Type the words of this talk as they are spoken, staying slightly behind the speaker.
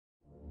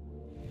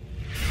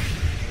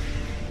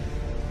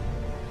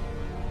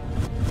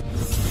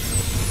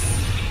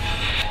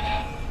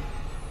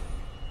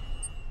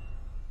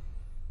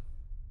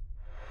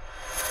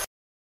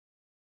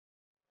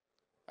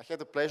had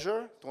the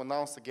pleasure to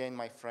announce again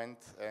my friend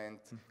and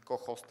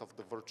co-host of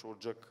the Virtual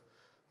Jug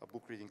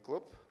Book Reading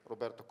Club,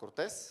 Roberto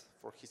Cortez,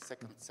 for his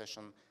second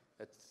session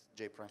at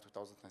JPrime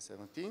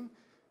 2017.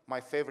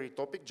 My favorite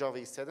topic, Java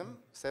EE 7,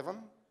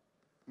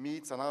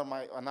 meets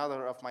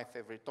another of my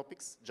favorite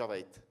topics, Java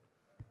 8.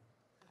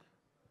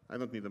 I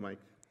don't need the mic.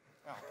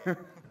 Oh, okay.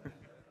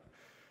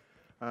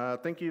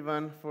 Thank you,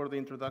 Ivan, for the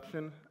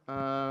introduction.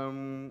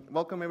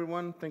 Welcome,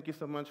 everyone. Thank you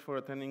so much for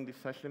attending this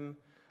session.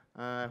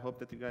 I hope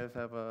that you guys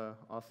have an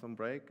awesome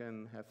break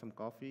and had some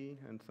coffee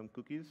and some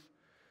cookies.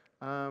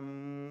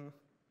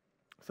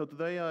 So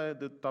today,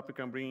 the topic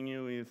I'm bringing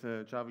you is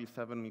Java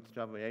 7 meets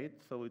Java 8.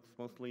 So it's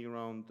mostly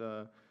around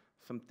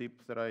some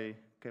tips that I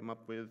came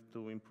up with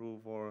to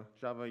improve our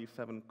Java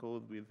 7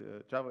 code with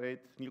Java 8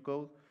 new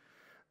code.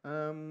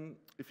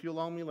 If you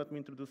allow me, let me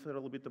introduce a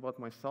little bit about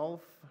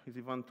myself. As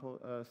Ivan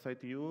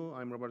said to you,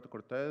 I'm Roberto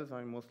Cortez.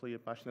 I'm mostly a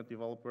passionate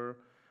developer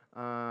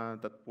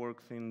that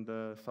works in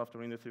the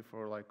software industry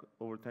for like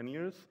over 10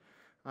 years.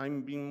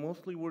 I've been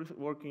mostly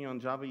working on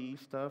Java EE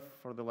stuff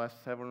for the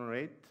last 7 or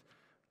 8,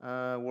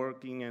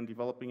 working and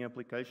developing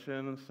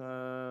applications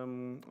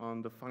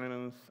on the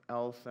finance,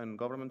 health, and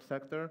government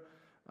sector.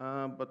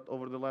 But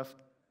over the last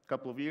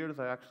couple of years,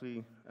 I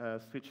actually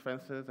switched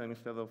fences, and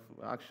instead of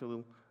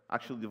actually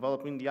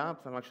developing the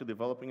apps, I'm actually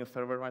developing a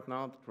server right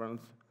now that runs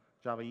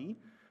Java EE.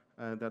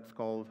 That's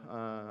called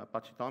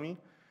Apache Tommy.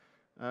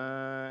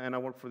 And I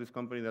work for this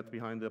company that's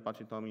behind the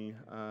Apache Tommy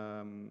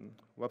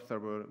web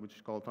server, which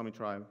is called Tommy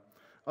Tribe.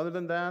 Other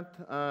than that,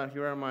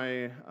 here are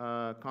my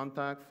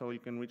contacts, so you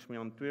can reach me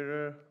on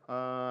Twitter,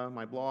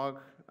 my blog,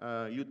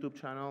 YouTube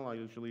channel. I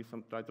usually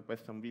try to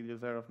post some videos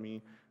there of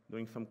me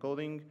doing some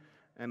coding,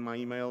 and my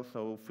email,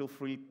 so feel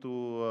free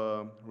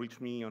to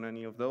reach me on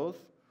any of those.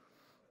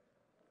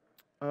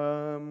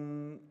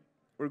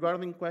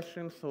 Regarding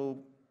questions, so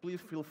please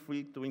feel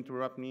free to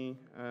interrupt me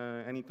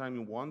anytime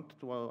you want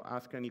to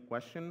ask any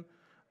question.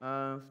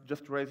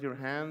 Just raise your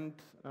hand,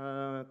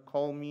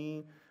 call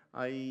me.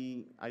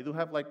 I do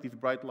have like this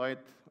bright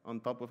light on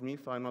top of me,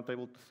 so I'm not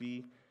able to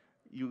see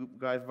you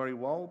guys very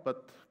well,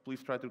 but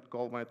please try to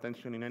call my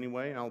attention in any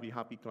way, and I'll be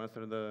happy to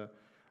answer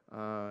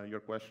your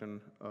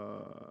question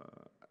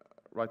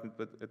right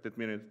at that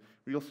minute.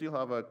 We'll still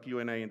have a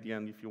Q&A at the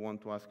end if you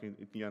want to ask it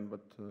at the end,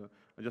 but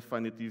I just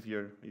find it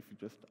easier if you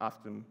just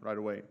ask them right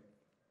away.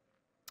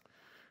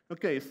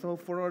 Okay, so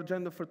for our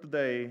agenda for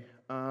today,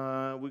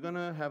 we're going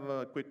to have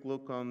a quick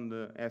look on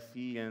the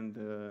SE and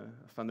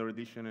Standard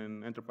Edition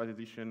and Enterprise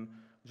Edition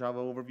Java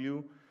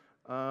overview.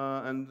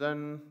 And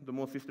then the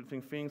most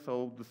interesting thing,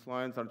 so the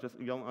slides are just,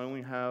 I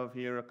only have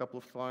here a couple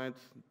of slides,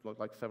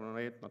 like 7 or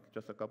 8, not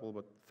just a couple,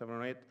 but 7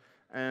 or 8.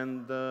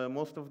 And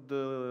most of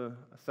the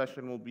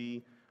session will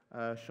be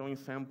showing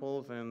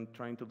samples and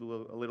trying to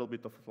do a little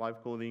bit of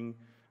live coding.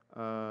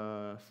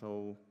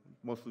 So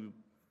mostly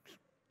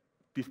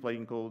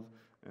displaying code,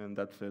 and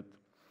that's it.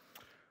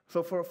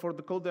 So for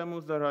the code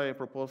demos that I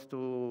propose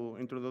to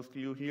introduce to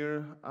you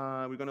here,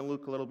 we're going to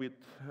look a little bit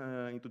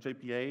into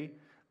JPA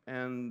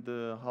and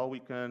how we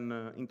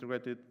can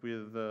integrate it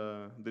with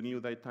the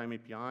new datetime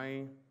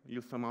API,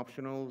 use some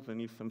optionals,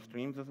 and use some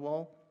streams as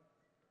well.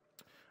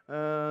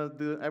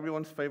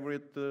 Everyone's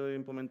favorite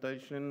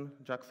implementation,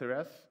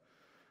 JAX-RS,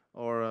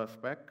 or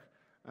spec,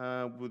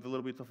 with a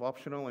little bit of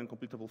optional and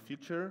completable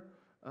feature.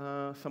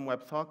 Some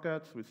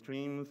WebSockets with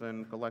streams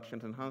and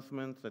collections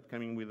enhancements that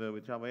came in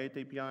with Java 8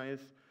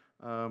 APIs.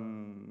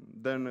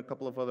 Then a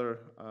couple of other,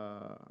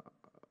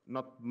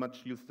 not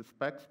much used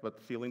specs,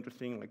 but still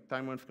interesting, like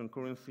timers,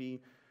 concurrency,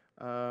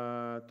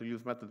 to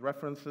use method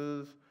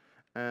references,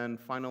 and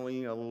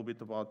finally a little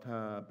bit about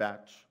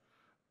batch.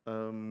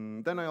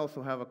 Then I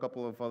also have a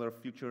couple of other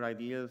future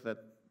ideas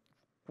that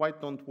quite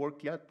don't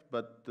work yet,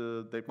 but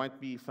there might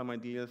be some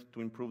ideas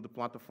to improve the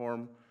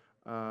platform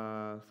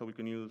so we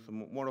can use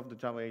more of the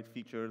Java 8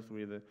 features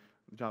with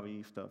Java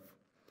EE stuff.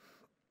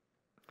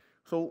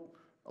 So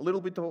a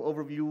little bit of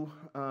overview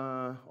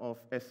of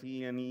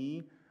SE and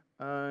EE.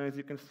 As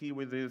you can see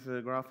with this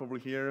graph over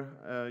here,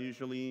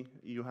 usually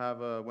you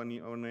have, when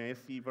an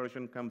SE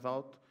version comes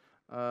out,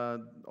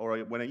 or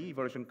when an EE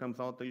version comes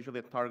out, usually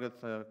it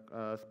targets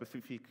a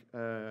specific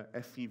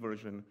SE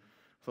version.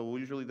 So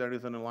usually there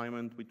is an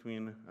alignment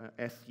between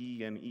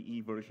SE and EE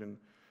version.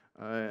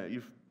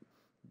 If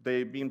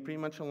they've been pretty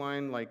much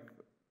aligned, like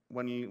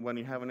when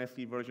you have an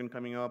SE version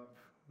coming up,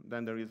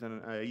 then there is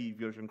an EE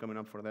version coming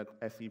up for that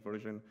SE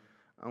version.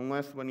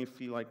 Unless when you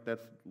see like that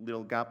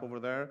little gap over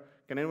there.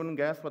 Can anyone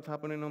guess what's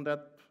happening on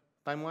that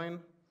timeline?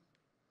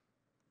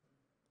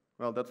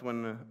 Well, that's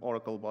when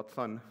Oracle bought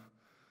Sun.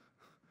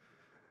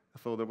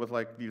 So there was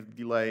like this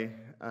delay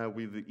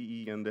with the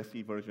EE and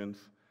SE versions.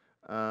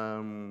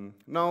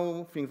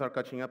 Now things are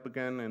catching up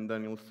again, and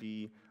then you'll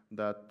see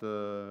that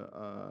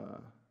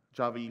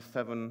Java EE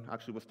 7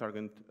 actually was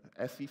targeting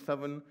SE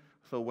 7.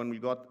 So when we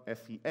got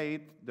SE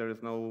 8, there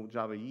is no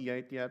Java EE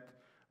 8 yet.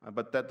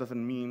 But that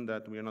doesn't mean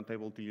that we are not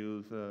able to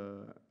use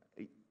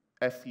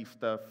SE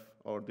stuff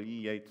or the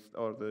E8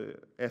 or the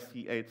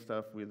SE8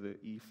 stuff with the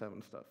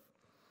E7 stuff.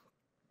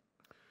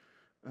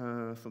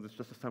 So that's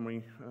just a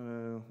summary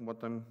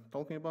what I'm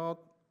talking about.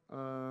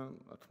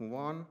 Let's move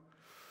on.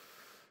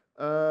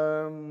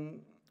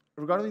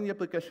 Regarding the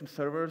application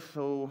servers,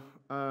 so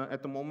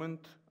at the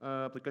moment,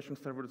 application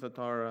servers that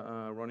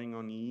are running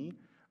on EE,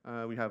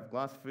 we have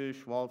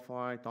Glassfish,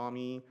 Wildfly,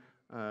 Tommy,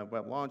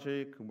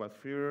 WebLogic,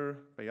 WebSphere,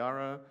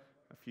 Payara,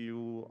 a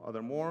few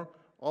other more.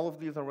 All of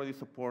these already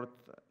support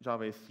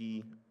Java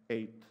SE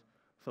 8.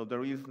 So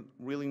there is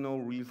really no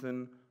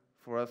reason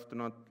for us to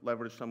not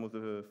leverage some of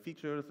the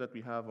features that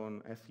we have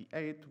on SE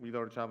 8 with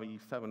our Java EE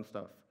 7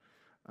 stuff.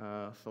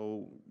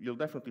 So you're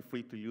definitely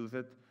free to use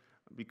it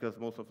because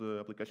most of the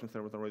application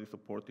servers already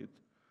support it.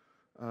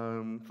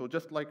 So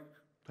just like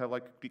have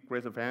like a quick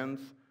raise of hands.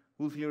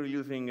 Who's here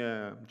using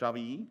Java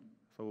EE?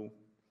 So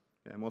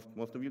yeah,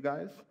 most of you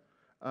guys.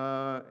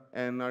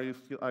 And are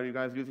you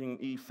guys using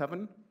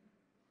E7?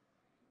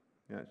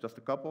 Yeah, just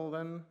a couple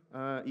then.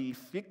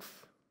 E6, a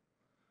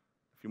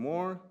few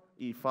more.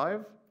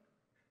 E5.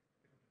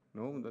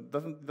 No, that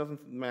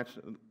doesn't match.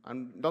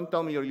 Don't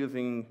tell me you're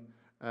using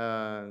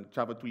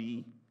Java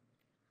 2E.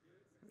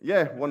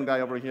 Yeah, one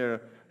guy over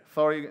here.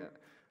 Sorry,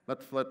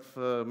 let's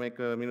make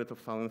a minute of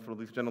silence for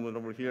this gentleman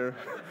over here.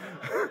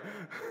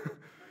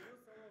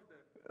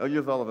 I'll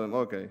use all of them.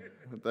 Okay,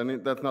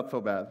 then that's not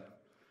so bad.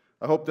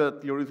 I hope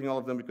that you're using all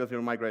of them because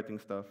you're migrating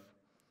stuff.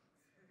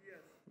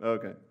 Yes.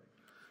 Okay.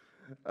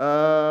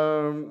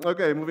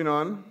 Okay, moving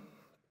on.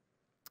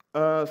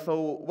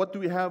 So what do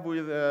we have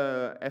with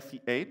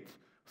SE8?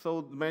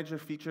 So the major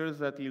features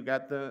that you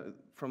get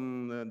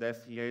from the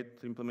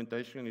SE8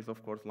 implementation is,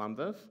 of course,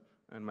 lambdas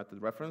and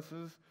method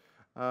references.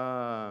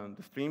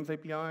 The Streams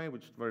API,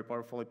 which is a very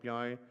powerful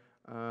API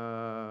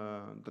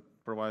that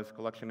provides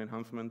collection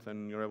enhancements,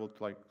 and you're able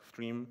to like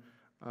stream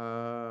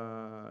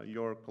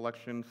your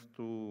collections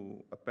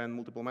to append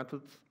multiple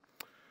methods.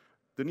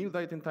 The new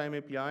date and time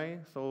API,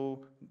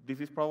 so this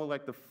is probably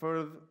like the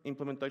third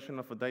implementation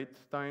of a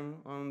date time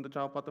on the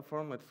Java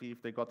platform. Let's see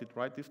if they got it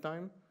right this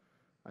time.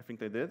 I think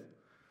they did.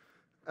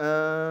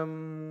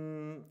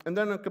 And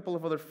then a couple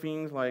of other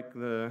things like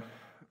the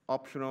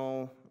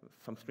optional,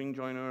 some string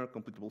joiner,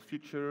 completable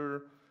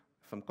future,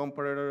 some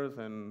comparators,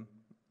 and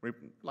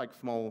like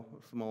small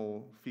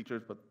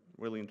features, but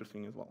really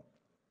interesting as well.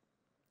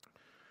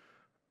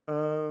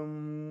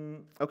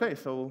 Okay,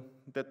 so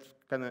that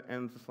kind of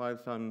ends the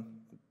slides I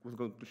was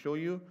going to show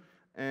you,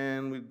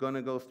 and we're going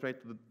to go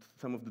straight to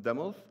some of the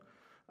demos.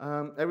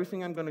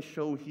 Everything I'm going to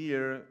show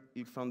here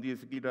is on this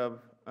GitHub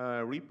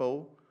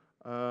repo,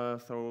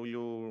 so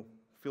you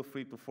feel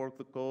free to fork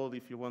the code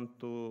if you want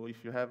to,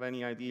 if you have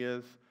any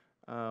ideas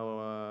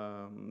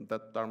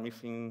that are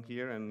missing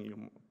here,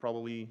 and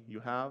probably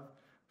you have.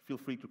 Feel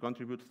free to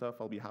contribute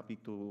stuff. I'll be happy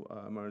to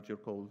merge your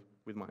code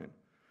with mine.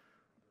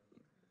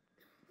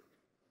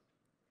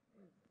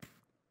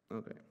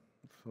 Okay,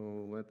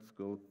 so let's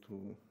go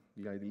to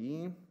the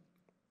IDE.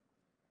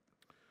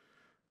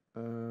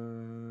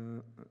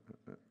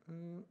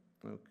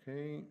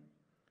 Okay.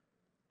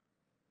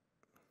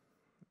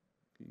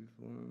 This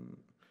one.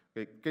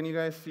 Okay, can you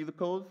guys see the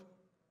code?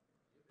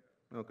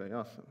 Okay,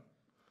 awesome.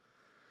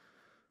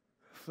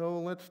 So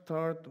let's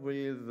start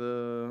with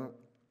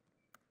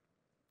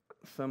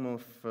some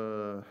of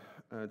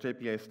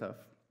JPA stuff.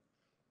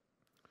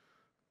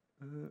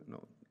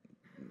 No.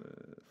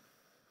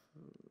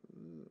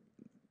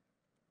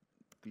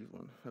 This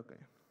one, okay.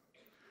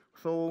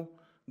 So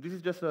this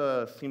is just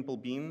a simple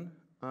bean.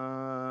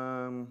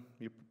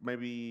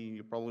 Maybe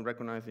you're probably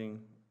recognizing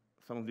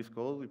some of this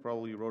code. We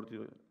probably wrote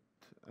it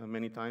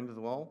many times as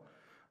well.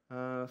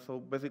 So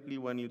basically,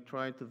 when you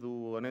try to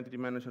do an entity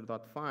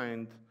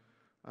manager.find,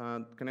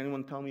 can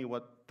anyone tell me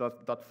what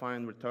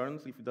 .find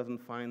returns if it doesn't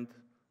find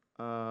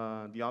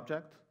the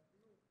object?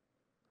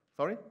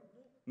 Sorry?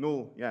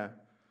 Null, yeah.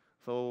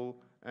 So,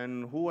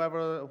 and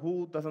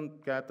who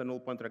doesn't get a null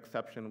pointer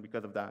exception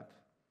because of that?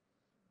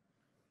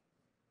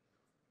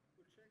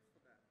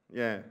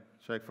 Yeah,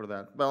 check for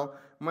that. Well,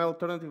 my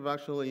alternative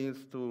actually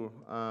is to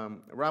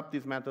wrap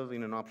these methods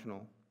in an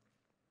optional.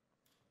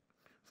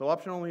 So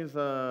optional is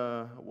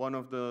one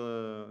of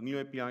the new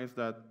APIs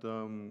that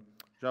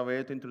Java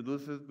 8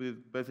 introduces, which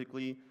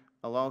basically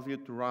allows you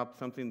to wrap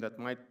something that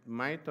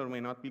might or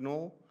may not be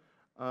null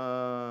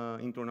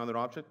into another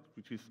object,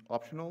 which is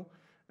optional.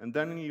 And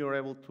then you're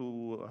able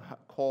to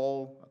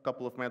call a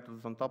couple of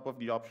methods on top of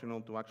the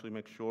optional to actually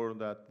make sure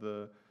that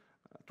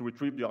to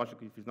retrieve the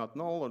object if it's not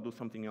null, or do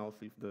something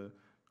else if the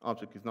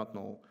object is not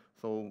null.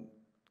 So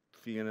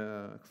see an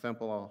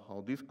example of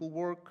how this could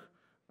work.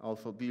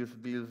 Also,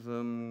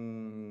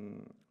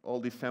 all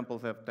these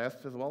samples have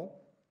tests as well.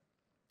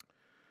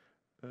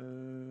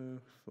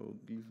 So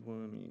this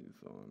one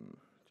is on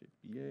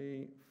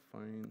JPA,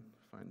 find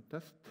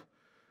test.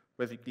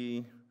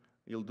 Basically,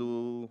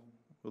 we'll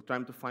try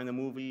to find a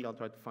movie. I'll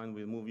try to find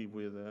a movie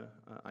with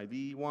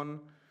ID 1.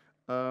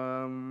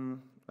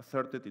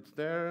 Asserted it's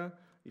there.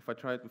 If I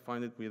try to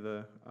find it with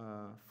a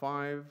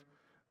 5,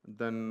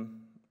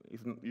 then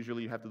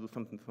usually you have to do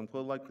some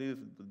code like this.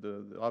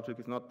 The object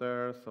is not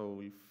there,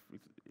 so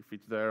if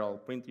it's there, I'll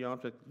print the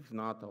object. If it's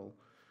not, I'll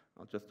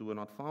just do a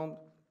not found.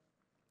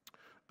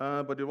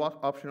 But if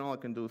optional, I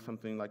can do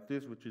something like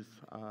this, which is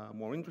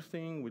more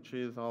interesting, which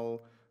is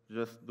I'll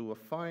just do a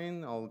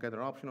find, I'll get an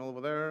optional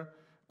over there,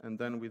 and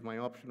then with my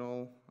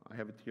optional, I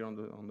have it here on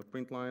the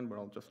print line, but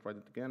I'll just write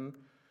it again.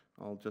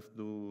 I'll just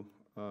do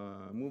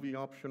movie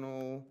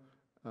optional.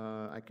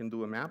 I can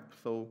do a map.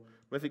 So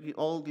basically,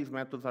 all these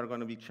methods are going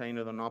to be chained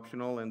on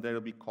optional, and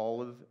they'll be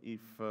called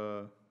if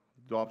the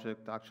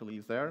object actually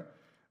is there.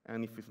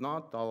 And if it's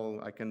not,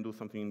 I can do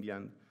something in the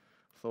end.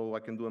 So I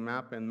can do a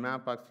map, and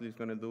map actually is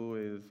going to do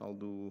is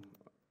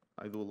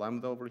I do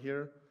lambda over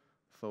here.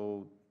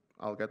 So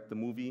I'll get the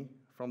movie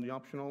from the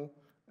optional,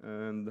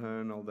 and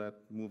then I'll that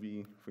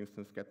movie, for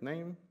instance, get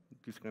name.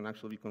 This can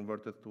actually be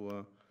converted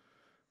to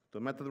a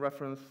method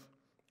reference.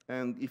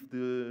 And if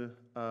the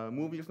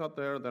movie is not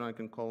there, then I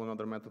can call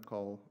another method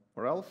called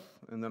or else,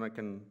 and then I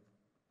can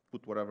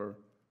put whatever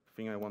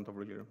thing I want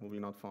over here, movie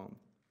not found.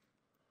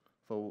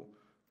 So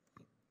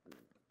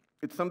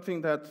it's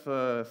something that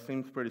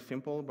seems pretty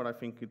simple, but I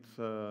think it's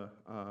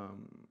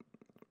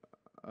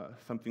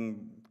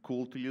something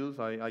cool to use.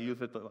 I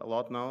use it a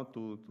lot now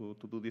to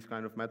do these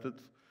kind of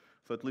methods.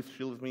 So at least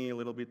shields me a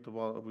little bit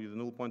with the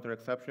null pointer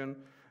exception,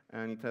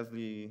 and it has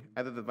the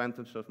added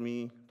advantage of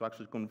me to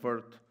actually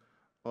convert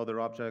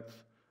other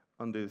objects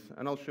on this.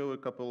 And I'll show a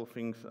couple of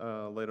things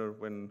later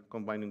when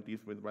combining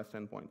these with REST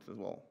endpoints as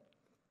well.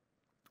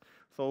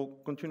 So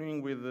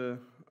continuing with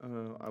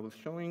I was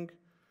showing,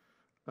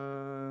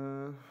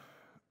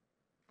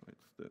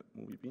 it's the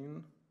movie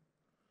bin.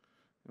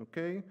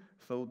 Okay,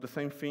 so the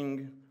same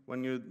thing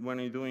when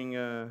you're doing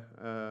a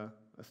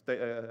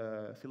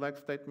select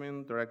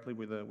statement directly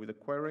with a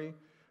query.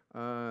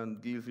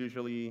 These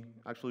usually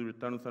actually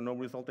returns a no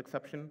result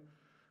exception.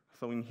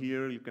 So in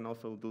here you can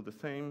also do the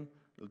same.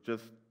 You'll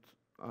just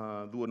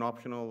do an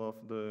optional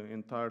of the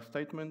entire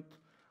statement,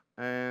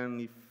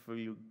 and if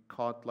you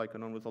caught like a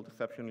non-result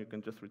exception, you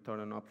can just return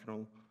an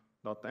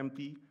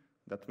optional.empty.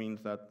 That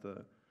means that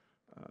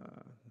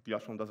the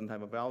optional doesn't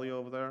have a value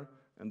over there,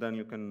 and then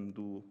you can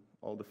do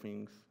all the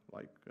things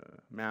like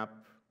map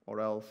or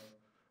else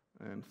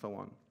and so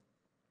on.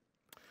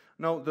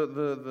 Now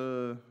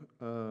the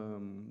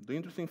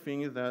interesting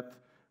thing is that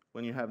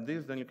when you have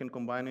this, then you can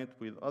combine it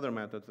with other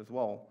methods as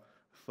well.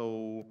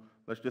 So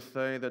let's just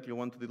say that you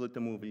want to delete a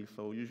movie.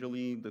 So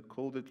usually the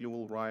code that you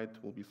will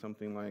write will be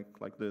something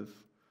like this.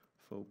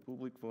 So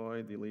public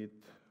void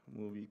delete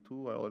movie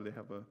 2. I already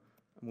have a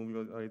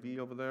movie ID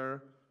over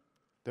there.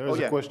 There is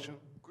a question.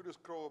 Could you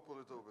scroll up a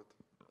little bit?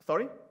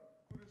 Sorry?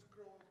 Could you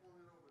scroll up a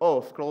little bit?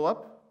 Oh, scroll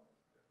up?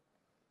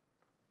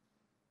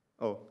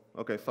 Oh,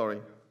 okay,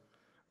 sorry.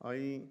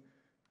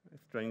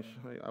 It's strange.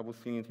 I was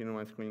seeing it here on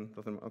my screen.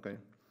 Okay.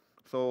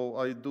 So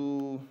I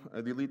do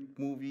a delete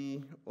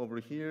movie over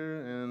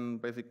here,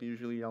 and basically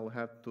usually I'll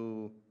have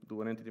to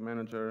do an entity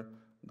manager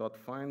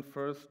 .find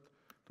first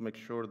to make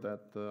sure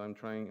that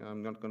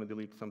I'm not going to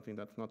delete something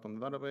that's not on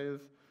the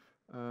database.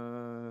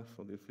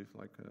 So this is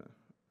like a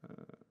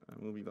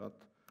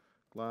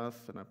movie.class,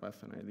 and I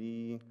pass an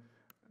ID,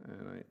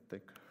 and I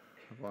take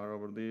a var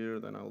over there.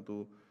 Then I'll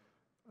do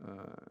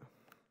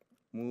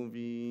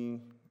movie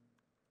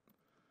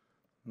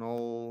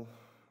null.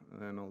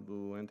 And then I'll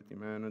do entity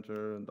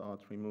manager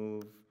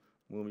 .remove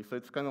movie. So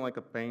it's kind of like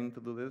a pain to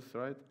do this,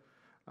 right?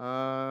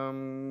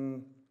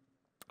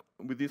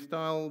 With this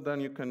style,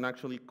 then you can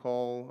actually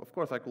call, of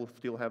course I could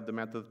still have the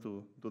method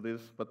to do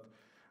this, but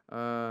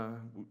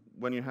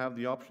when you have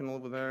the optional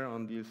over there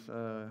on this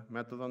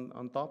method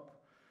on top,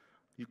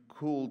 you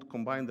could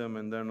combine them,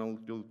 and then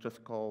you'll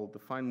just call the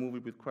find movie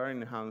with query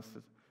enhanced,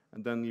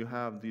 and then you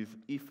have this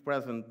if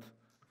present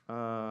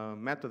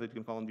method that you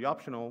can call on the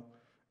optional.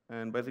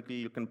 And basically,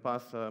 you can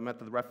pass a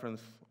method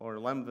reference or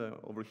lambda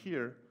over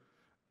here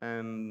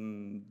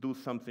and do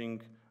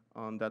something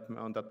on that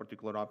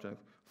particular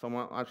object. So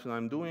what actually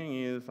I'm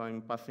doing is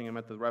I'm passing a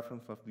method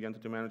reference of the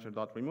entity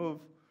manager.remove,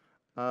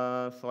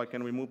 so I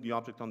can remove the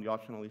object on the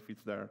optional if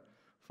it's there.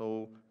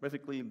 So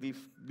basically, this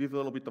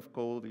little bit of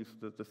code is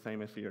the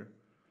same as here.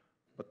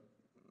 But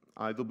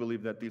I do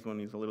believe that this one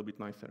is a little bit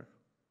nicer.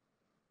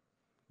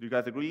 Do you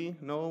guys agree?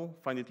 No?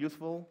 Find it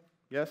useful?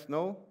 Yes?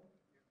 No?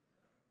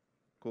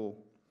 Cool.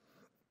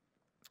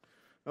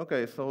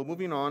 Okay, so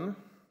moving on.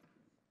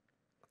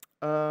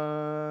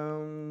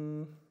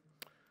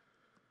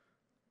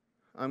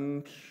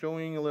 I'm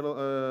showing a little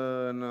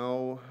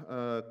now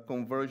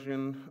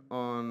conversion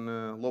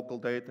on local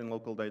date and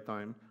local date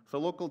time. So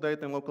local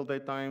date and local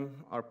date time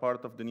are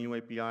part of the new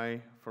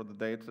API for the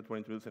dates that were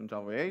introduced in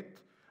Java 8.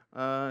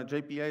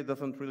 JPA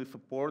doesn't really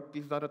support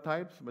these data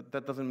types, but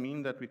that doesn't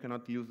mean that we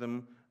cannot use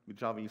them with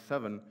Java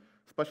 7,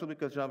 especially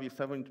because Java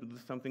 7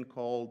 introduced something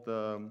called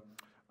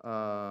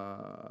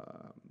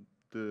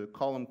the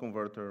column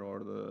converter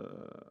or the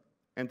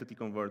entity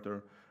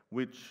converter,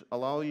 which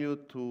allow you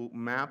to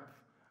map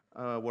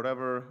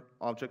whatever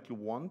object you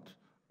want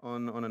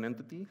on an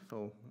entity.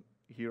 So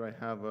here I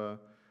have a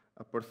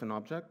person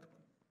object,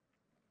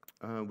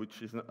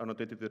 which is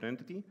annotated with an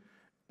entity.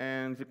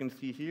 And as you can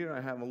see here,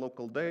 I have a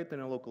local date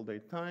and a local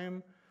date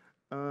time.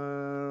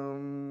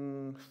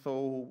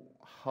 So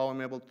how I'm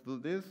able to do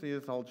this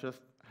is I'll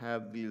just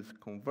have this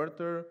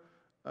converter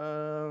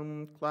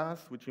class,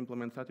 which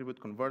implements attribute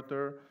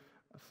converter.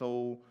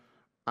 So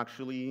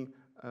actually,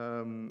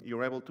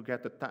 you're able to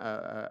get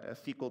a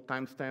SQL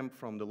timestamp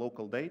from the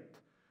local date.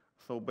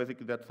 So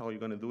basically, that's how you're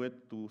going to do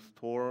it, to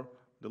store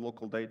the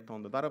local date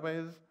on the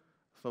database.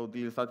 So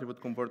this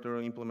attribute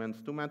converter implements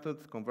two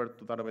methods, convert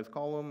to database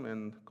column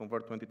and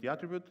convert to entity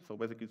attribute. So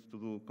basically, it's to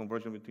do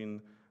conversion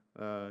between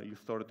you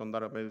store it on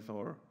database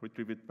or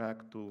retrieve it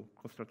back to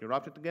construct your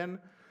object again.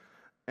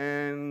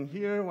 And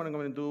here, what I'm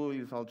going to do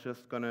is I'll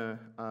just going to,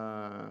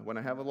 when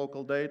I have a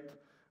local date,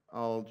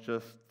 I'll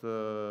just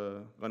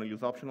going to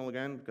use optional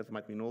again because it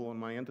might be null on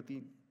my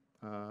entity.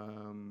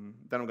 Then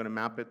I'm going to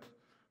map it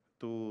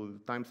to the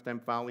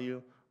timestamp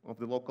value of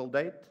the local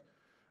date.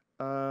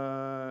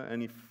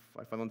 And if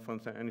I don't find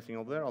anything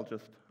over there, I'll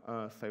just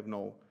save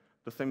null.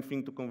 The same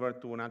thing to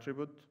convert to an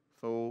attribute.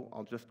 So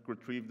I'll just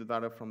retrieve the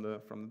data from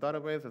the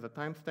database as a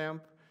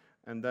timestamp.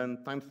 And then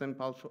timestamp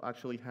also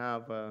actually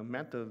have a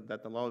method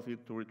that allows you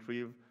to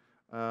retrieve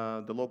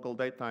the local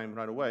date time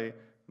right away.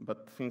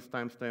 But since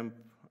timestamp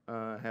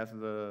has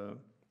the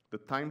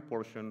time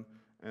portion,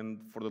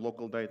 and for the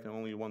local date I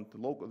only want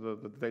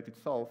the date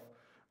itself,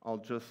 I'll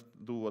just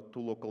do a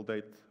toLocal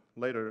date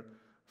later,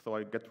 so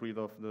I get rid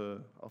of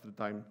the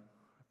time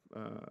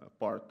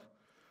part.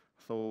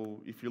 So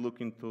if you look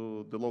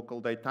into the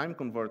local date time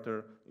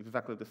converter, it's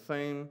exactly the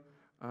same,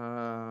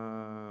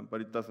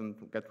 but it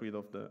doesn't get rid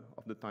of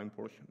the time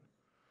portion.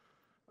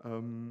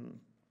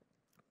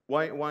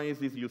 Why is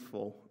this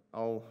useful?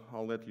 I'll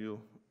let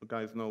you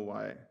guys know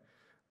why.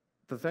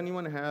 Does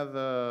anyone have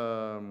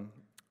a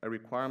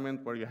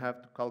requirement where you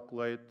have to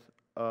calculate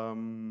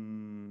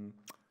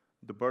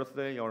the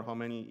birthday or how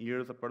many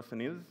years a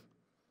person is?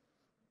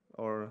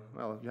 Or,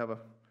 well, you have a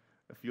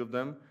few of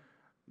them.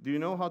 Do you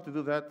know how to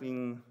do that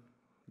in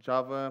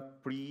Java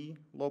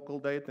pre-local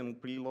date and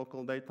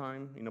pre-local date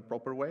time in a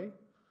proper way?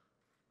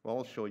 Well,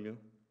 I'll show you.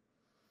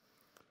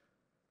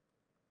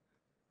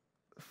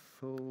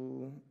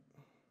 So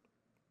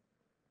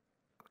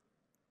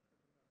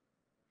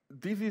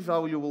this is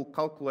how you will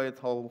calculate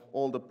how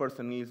old a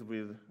person is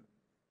with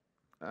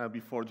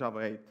before Java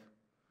 8.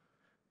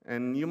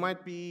 And you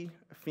might be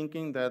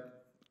thinking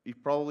that you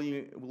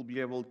probably will be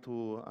able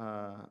to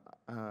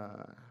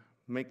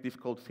make this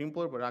code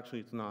simpler, but actually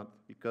it's not,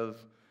 because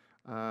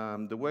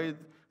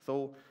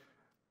so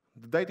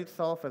the date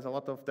itself has a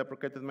lot of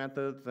deprecated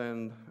methods,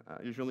 and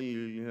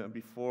usually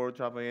before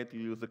Java 8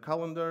 you use the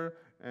calendar,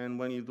 and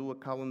when you do a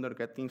calendar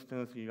get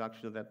instance, you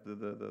actually get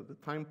the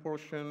time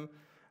portion.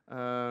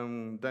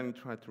 Then you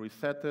try to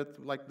reset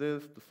it like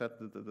this to set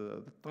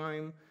the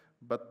time,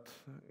 but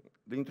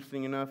the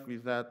interesting enough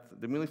is that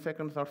the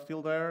milliseconds are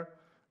still there,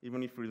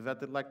 even if you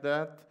reset it like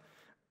that.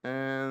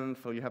 And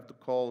so you have to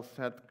call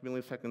set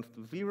milliseconds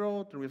to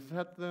 0 to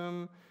reset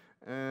them,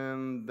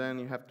 and then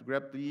you have to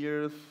grab the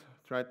years,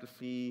 try to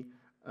see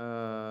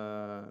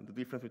the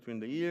difference between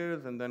the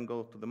years, and then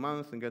go to the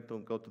months and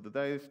go to the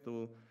days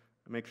to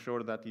make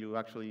sure that you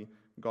actually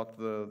got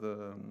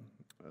the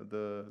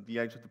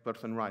age of the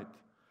person right.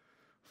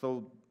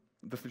 So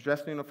the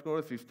suggestion, of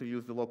course, is to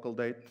use the local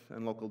date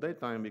and local date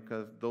time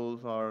because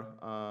those are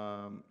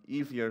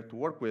easier to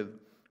work with.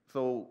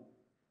 So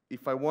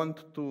if I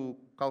want to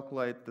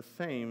calculate the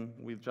same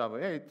with Java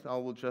 8, I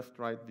will just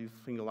write this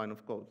single line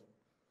of code.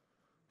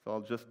 So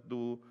I'll just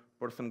do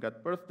person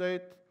get birth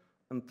date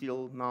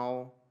until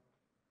now,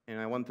 and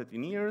I want it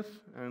in years,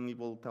 and it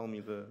will tell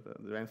me the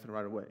answer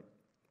right away.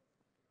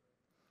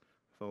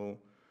 So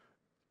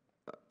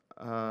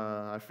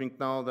I think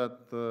now that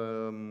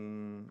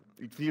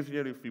it's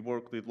easier if we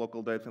work with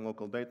local dates and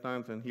local date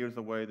times, and here's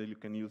a way that you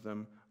can use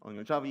them on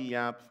your Java EE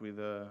apps with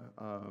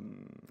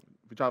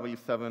Java EE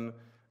 7,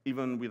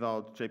 even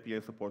without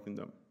JPA supporting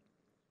them.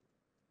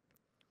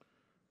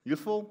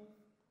 Useful?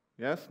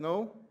 Yes?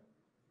 No?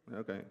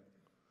 Okay.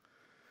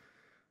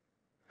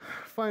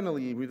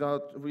 Finally, with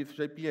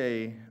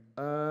JPA,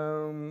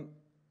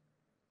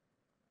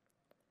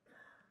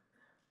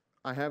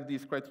 I have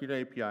this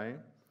criteria API.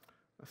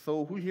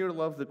 So who here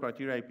loves the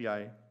criteria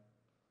API?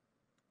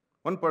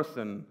 One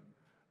person.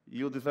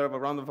 You deserve a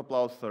round of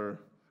applause, sir,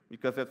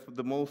 because that's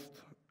the most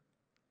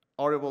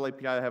horrible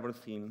API I've ever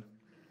seen.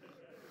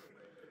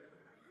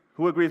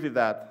 Who agrees with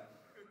that?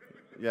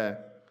 Yeah.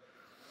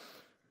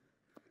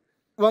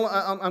 Well,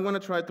 I'm going to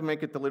try to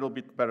make it a little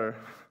bit better.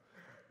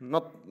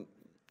 Not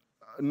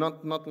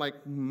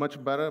like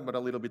much better, but a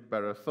little bit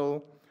better.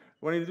 So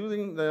when you're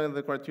doing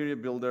the criteria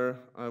builder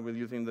with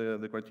using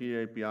the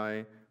criteria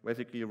API,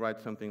 basically you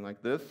write something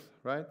like this,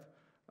 right?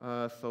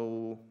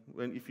 So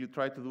if you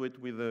try to do it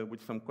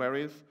with some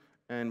queries,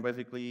 and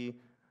basically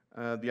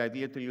the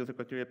idea to use the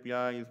criteria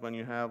API is when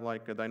you have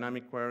like a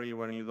dynamic query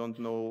when you don't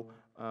know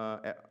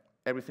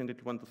everything that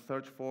you want to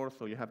search for,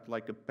 so you have to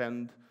like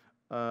append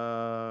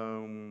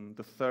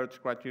the search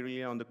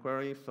criteria on the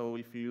query. So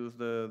if you use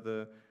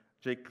the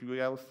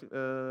JQL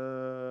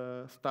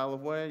style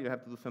of way, you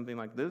have to do something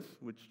like this,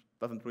 which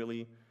doesn't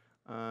really,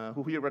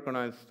 who here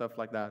recognize stuff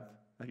like that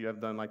you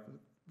have done? Like,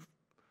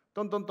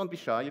 don't be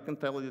shy, you can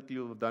tell that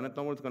you've done it,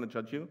 no one's going to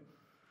judge you.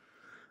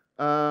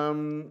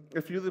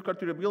 If you use the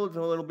criteria build, it's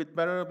a little bit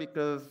better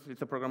because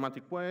it's a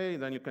programmatic way.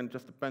 Then you can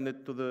just append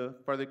it to the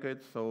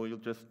predicate. So you'll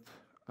just,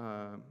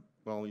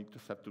 well, you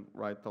just have to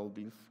write all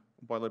these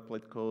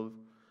boilerplate code,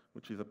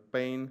 which is a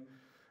pain.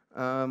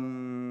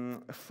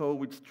 So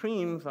with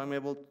streams, I'm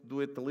able to do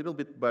it a little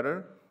bit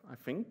better, I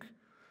think.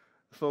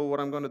 So what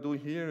I'm going to do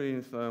here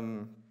is,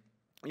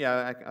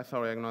 yeah,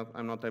 sorry,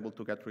 I'm not able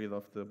to get rid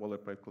of the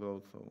boilerplate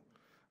code. So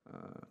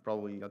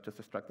probably I'll just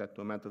extract that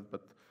to a method.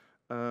 But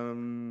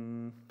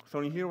so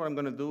in here, what I'm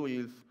going to do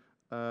is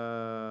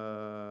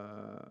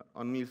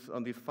on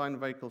these find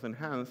vehicles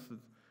enhanced,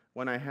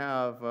 when I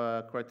have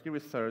a criteria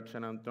search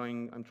and I'm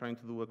trying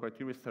to do a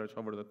criteria search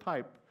over the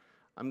type,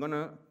 I'm going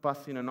to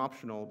pass in an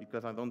optional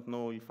because I don't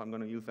know if I'm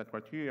going to use that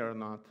criteria or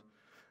not.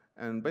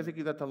 And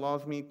basically, that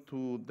allows me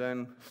to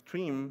then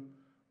stream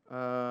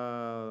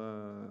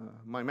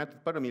my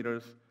method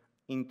parameters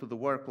into the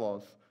where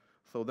clause.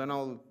 So then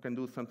I can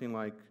do something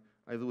like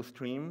I do a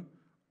stream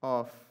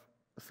of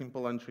a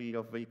simple entry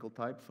of vehicle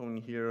type. So in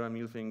here, I'm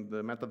using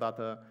the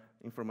metadata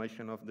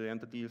information of the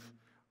entities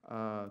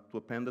to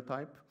append the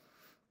type.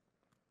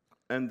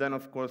 And then,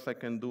 of course, I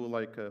can do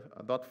like a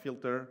dot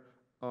filter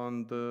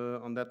on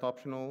that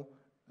optional.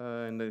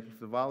 And if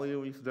the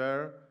value is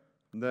there,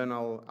 then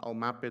I'll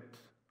map it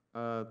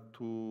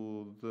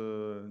to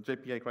the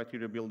JPA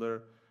criteria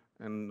builder,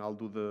 and I'll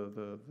do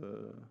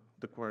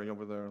the query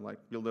over there, like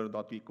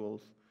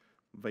builder.equals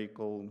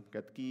vehicle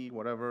get key,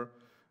 whatever.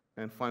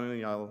 And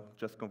finally, I'll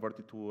just convert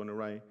it to an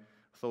array.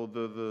 So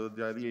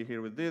the idea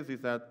here with this is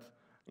that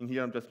in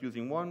here I'm just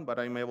using one, but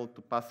I'm able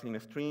to pass in a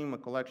stream, a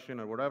collection,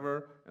 or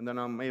whatever, and then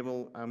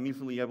I'm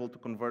easily able to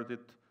convert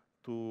it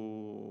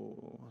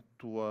to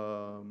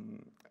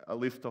a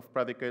list of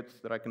predicates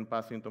that I can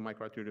pass into my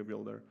criteria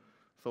builder.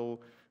 So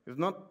it's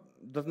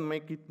doesn't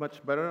make it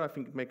much better. I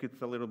think it makes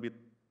it a little bit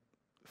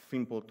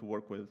simple to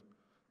work with.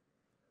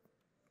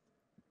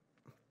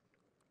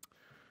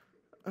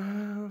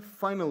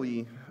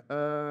 Finally,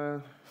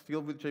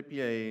 still with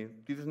JPA,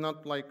 this is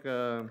not like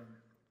a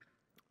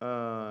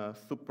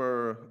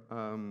super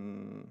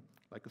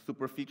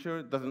feature.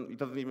 It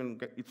doesn't even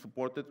get it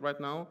supported right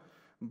now.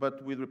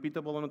 But with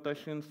repeatable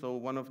annotation, so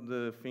one of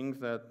the things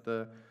that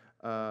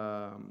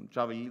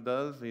Java EE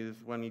does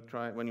is when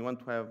you want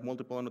to have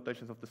multiple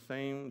annotations of the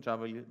same,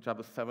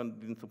 Java 7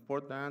 didn't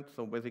support that.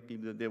 So basically,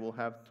 they will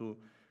have to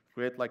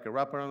create like a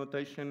wrapper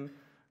annotation,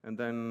 and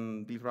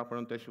then this wrapper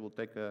annotation will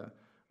take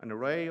an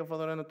array of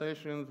other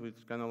annotations,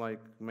 which kind of like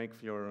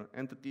makes your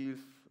entities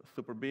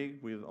super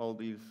big with all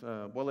these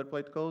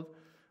boilerplate code.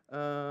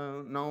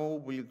 Now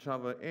with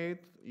Java 8,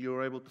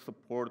 you're able to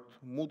support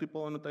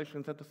multiple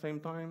annotations at the same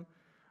time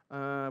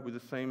with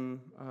the same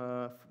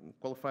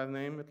qualified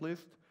name at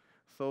least.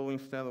 So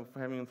instead of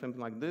having something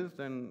like this,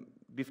 then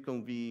this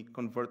can be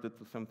converted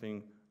to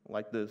something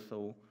like this.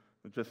 So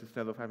just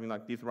instead of having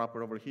like this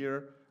wrapper over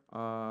here,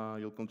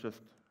 you can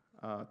just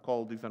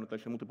call this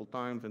annotation multiple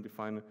times and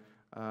define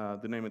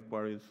the named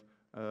queries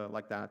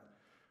like that.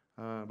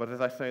 But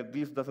as I said,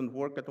 this doesn't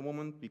work at the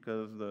moment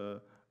because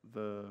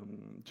the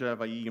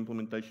Java EE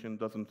implementation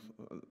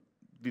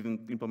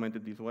didn't implement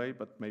it this way,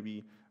 but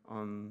maybe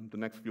on the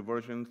next few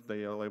versions,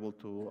 they are able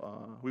to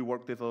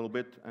rework this a little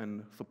bit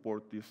and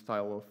support this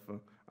style of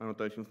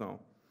annotations now.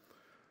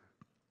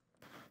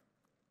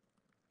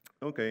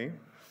 Okay,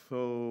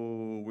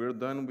 so we're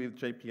done with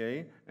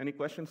JPA. Any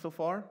questions so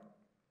far?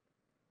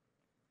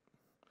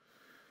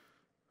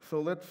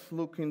 So let's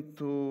look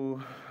into,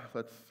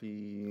 let's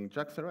see,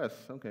 JAX-RS.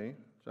 Okay,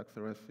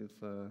 JAX-RS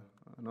is an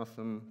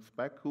awesome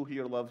spec. Who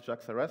here loves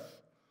JAX-RS?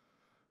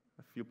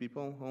 A few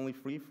people, only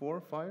 3,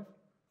 4, 5?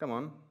 Come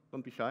on,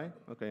 don't be shy.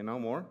 Okay, now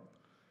more.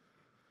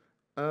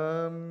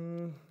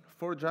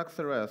 For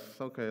JAX-RS,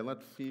 okay,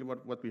 let's see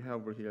what we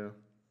have over here.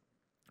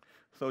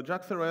 So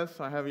JAX-RS,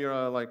 I have here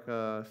like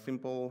a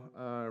simple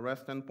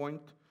REST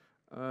endpoint.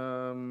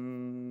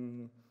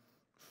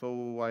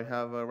 So I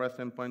have a REST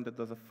endpoint that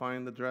does a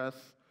find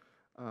address.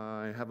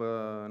 I have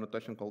a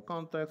notation called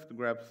context to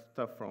grab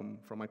stuff from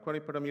my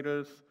query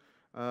parameters.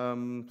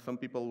 Some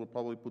people will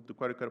probably put the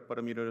query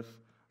parameters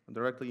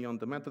directly on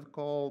the method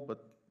call,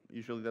 but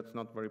usually that's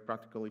not very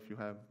practical if you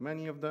have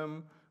many of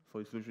them. So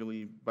it's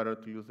usually better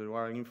to use the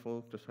URI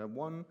info, just have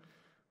one.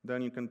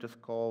 Then you can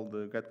just call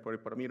the get query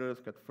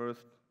parameters, get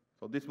first.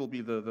 So this will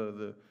be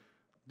the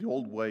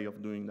old way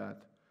of doing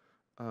that.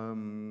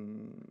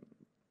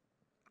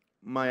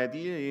 My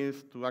idea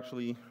is to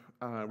actually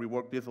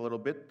rework this a little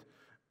bit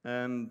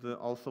and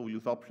also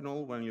use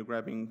optional when you're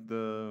grabbing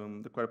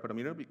the query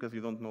parameter because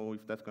you don't know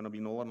if that's going to be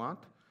null or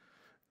not.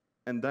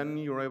 And then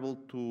you're able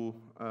to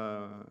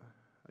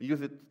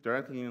use it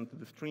directly into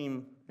the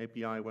stream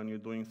API when you're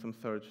doing some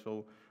search.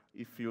 So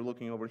if you're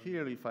looking over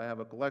here, if I have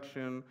a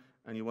collection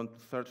and you want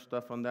to search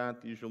stuff on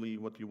that, usually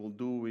what you will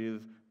do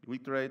is you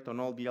iterate on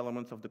all the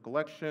elements of the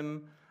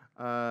collection.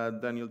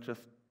 Then you'll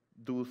just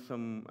do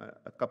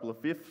a couple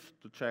of ifs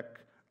to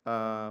check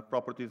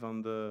properties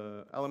on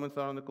the elements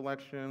that are on the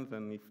collections,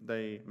 and if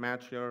they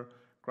match your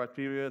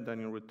criteria, then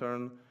you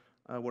return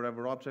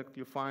whatever object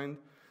you find.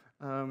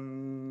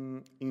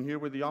 In here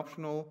with the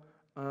optional,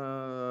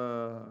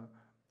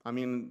 I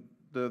mean,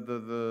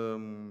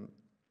 the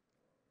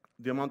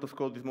amount of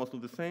code is mostly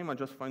the same. I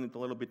just find it a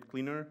little bit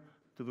cleaner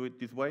to do it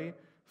this way,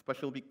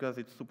 especially because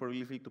it's super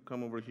easy to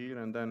come over here,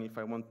 and then if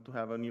I want to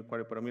have a new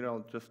query parameter,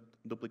 I'll just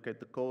duplicate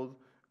the code,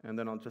 and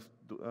then I'll just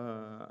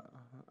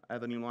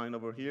add a new line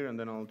over here, and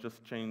then I'll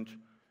just change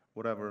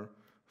whatever.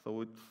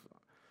 So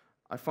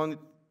I found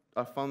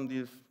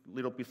this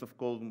little piece of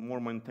code more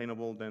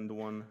maintainable than the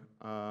one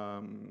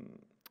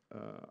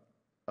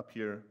up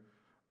here.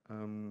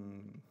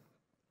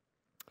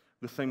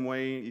 The same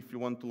way, if you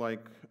want to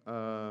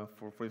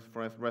for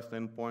REST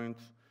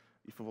endpoints,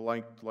 if you would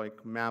like to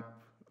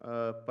map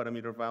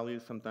parameter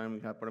values, sometimes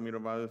you have parameter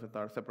values that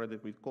are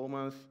separated with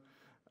commas.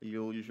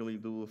 You'll usually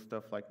do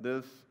stuff like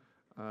this.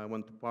 I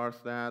want to parse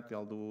that.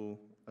 I'll do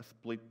a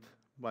split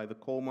by the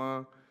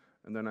comma,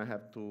 and then I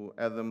have to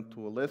add them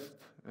to a list,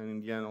 and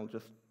in the end, I'll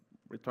just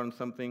return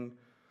something.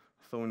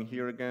 So in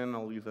here again,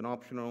 I'll use an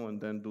optional and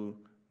then do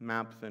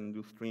maps and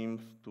do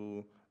streams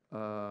to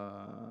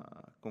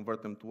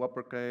convert them to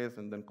uppercase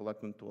and then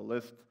collect them to a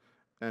list.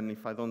 And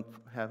if I don't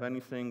have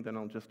anything, then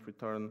I'll just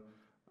return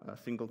a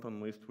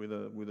singleton list with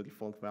a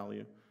default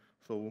value.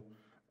 So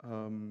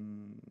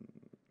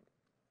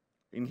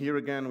in here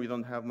again, we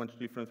don't have much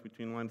difference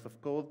between lines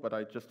of code, but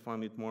I just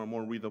find it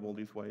more readable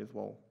this way as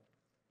well.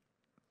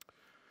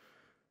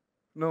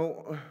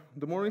 Now,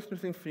 the more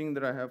interesting thing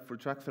that I have for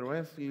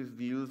JAX-RS is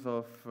the use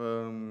of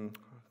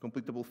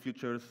completable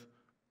futures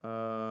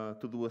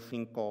to do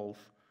async calls.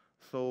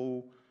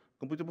 So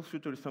completable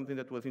future is something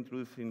that was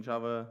introduced in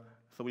Java.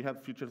 So we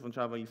had futures on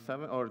Java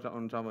E7 or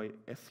on Java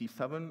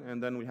SE7,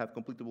 and then we had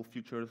completable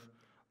futures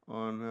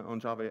on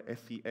Java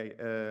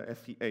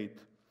SE8.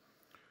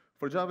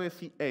 For Java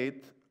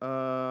SE8,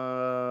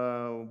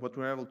 what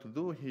we're able to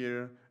do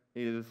here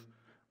is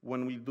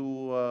when we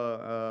do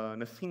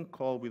an async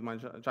call with my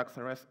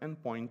JAX-RS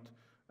endpoint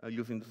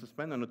using the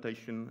suspend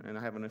annotation, and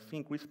I have an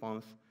async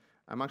response,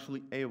 I'm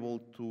actually able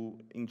to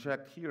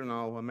inject here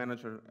now a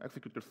manager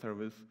executor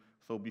service.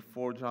 So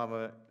before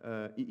Java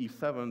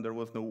EE7, there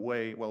was no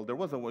way, well, there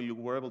was a way you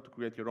were able to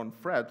create your own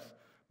threads,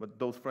 but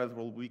those threads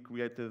will be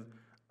created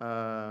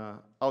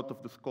out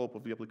of the scope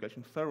of the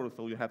application server,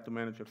 so you have to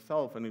manage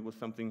yourself, and it was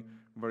something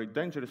very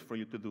dangerous for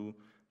you to do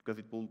because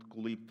it could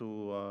lead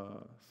to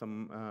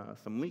some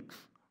leaks.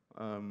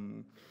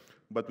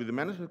 But with the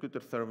managed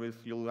executor service,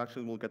 you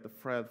actually will get the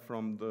thread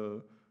from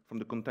the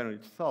container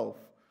itself.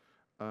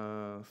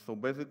 So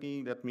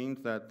basically, that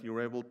means that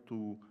you're able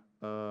to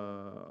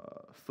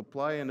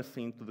supply an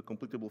async to the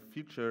completable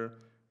future,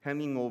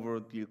 handing over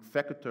the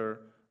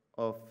executor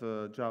of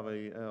the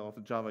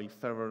Java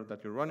server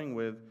that you're running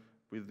with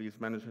this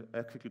managed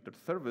executor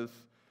service,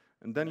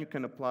 and then you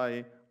can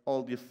apply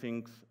all these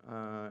things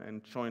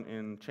and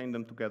chain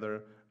them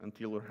together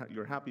until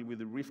you're happy with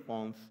the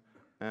response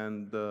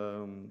and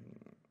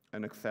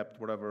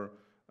accept whatever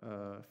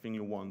thing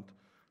you want.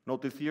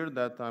 Notice here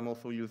that I'm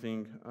also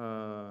using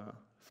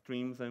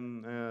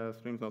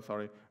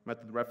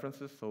method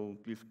references, so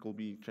this could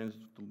be changed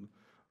to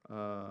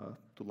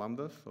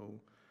lambda. So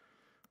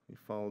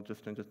if I'll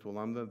just change it to a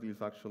lambda,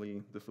 this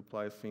actually, the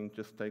supply sync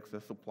just takes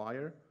a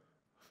supplier.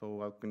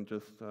 So I can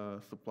just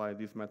supply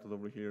this method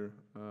over here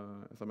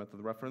as a method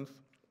reference.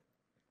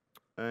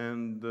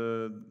 And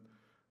the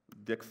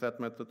accept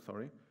method,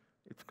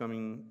 it's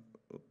coming,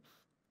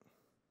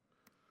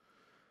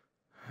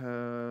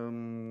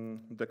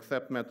 the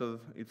accept method,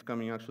 it's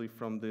coming actually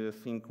from the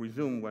sync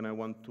resume. When I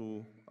want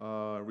to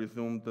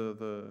resume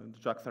the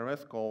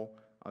JAX-RS call,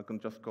 I can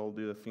just call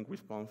the sync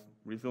response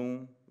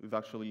resume. It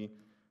actually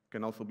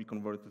can also be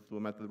converted to a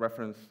method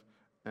reference,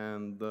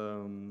 and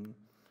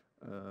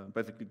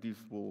basically these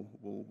will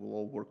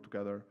all work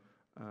together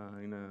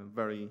in a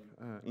very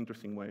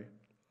interesting way.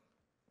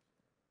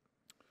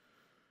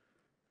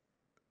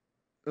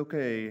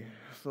 Okay,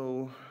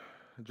 so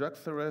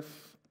JAX-RS.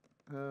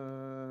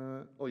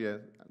 Oh yeah,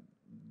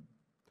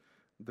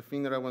 the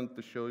thing that I wanted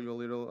to show you a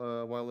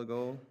little while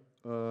ago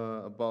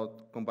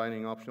about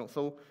combining optional.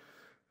 So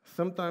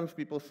sometimes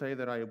people say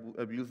that I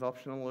abuse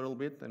optional a little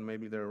bit, and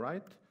maybe they're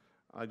right.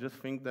 I just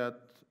think that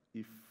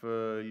if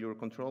you're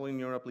controlling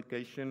your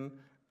application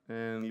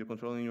and you're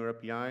controlling your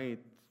API,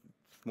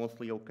 it's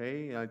mostly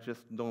okay. I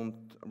just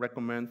don't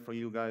recommend for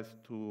you guys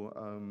to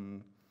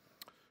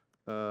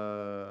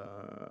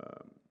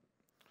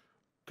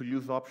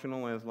use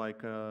optional as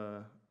like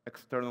a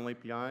external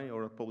API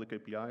or a public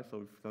API.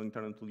 So if it's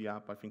internal to the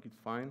app, I think it's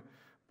fine.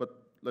 But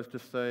let's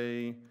just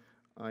say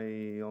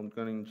I'm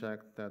going to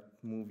inject that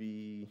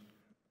movie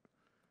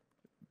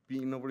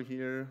bean over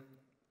here.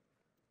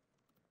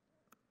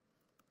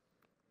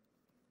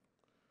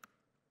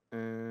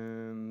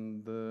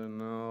 And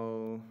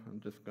now I'm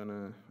just going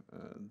to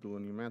do a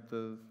new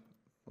method,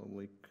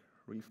 public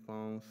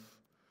response,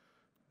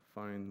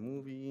 find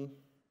movie.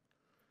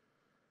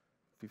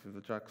 This is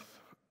a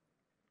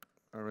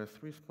JAX-RS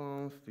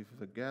response. This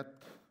is a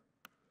get.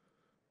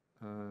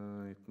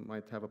 It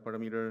might have a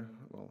parameter.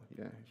 Well,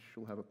 yeah, it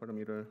should have a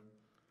parameter.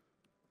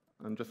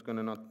 I'm just going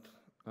to not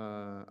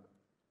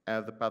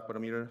as the path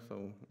parameter,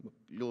 so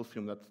you'll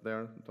assume that's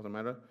there, it doesn't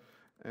matter.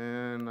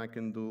 And I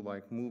can do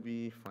like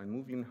movie, find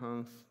movie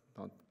enhance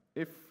dot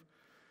if,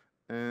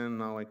 and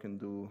now I can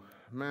do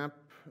map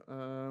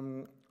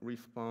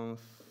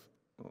response.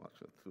 Oh,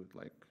 actually, let's do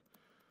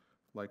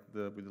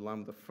it with the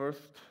lambda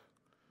first.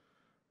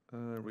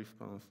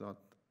 Response dot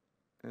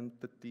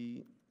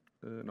entity.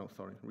 No,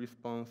 sorry.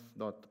 Response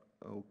dot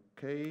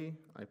OK.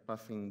 I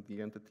pass in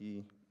the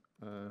entity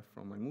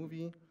from my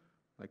movie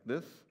like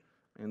this,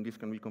 and this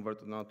can be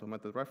converted now to a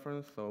method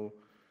reference. So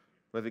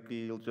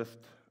basically, you'll just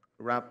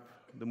wrap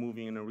the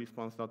movie in a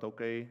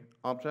response.ok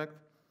object,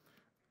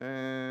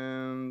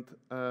 and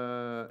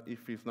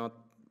if it's not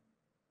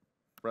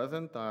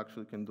present, I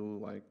actually can do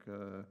like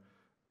a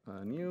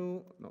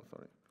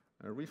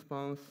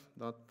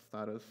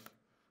response.status,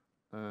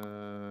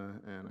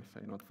 and I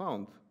say not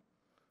found,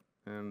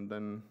 and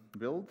then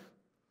build,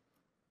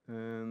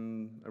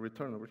 and a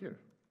return over here.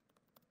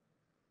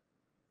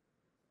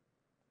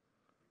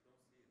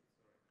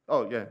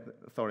 Oh yeah,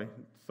 sorry,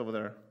 it's over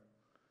there.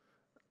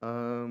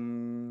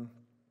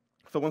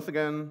 So once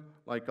again,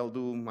 like I'll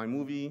do my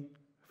movie,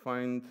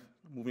 find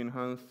movie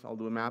enhance, I'll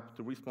do a map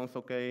to response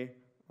OK,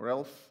 or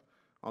else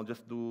I'll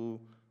just do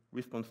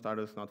response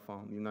status not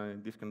found.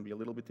 This can be a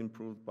little bit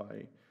improved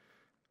by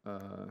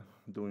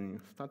doing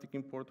static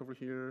import over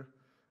here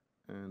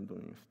and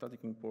doing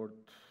static import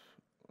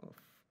of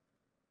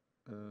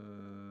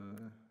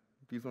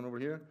this one over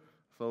here.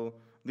 So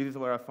this is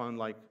where I found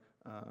like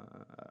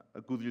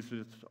a good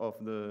usage of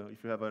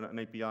if you have an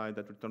API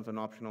that returns an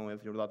optional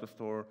as your data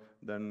store,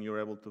 then you're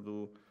able to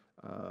do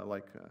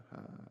like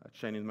a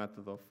chaining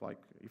method of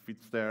like, if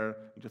it's there,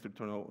 you just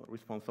return a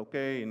response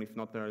OK, and if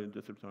not there, you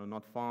just return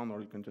not found,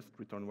 or you can just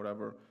return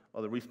whatever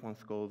other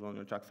response goes on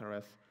your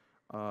JAX-RS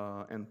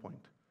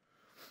endpoint.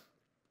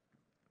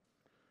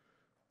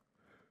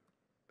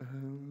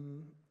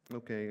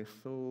 Okay,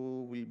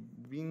 so we've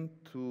been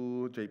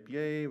to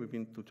JPA, we've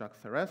been to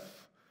JAX-RS.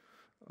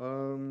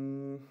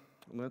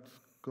 Let's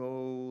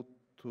go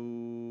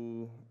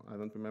to, I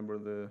don't remember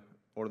the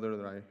order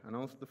that I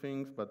announced the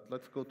things, but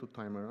let's go to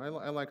timer.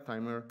 I like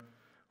timer.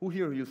 Who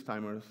here use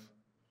timers?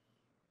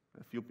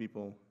 A few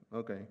people.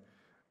 Okay.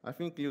 I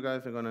think you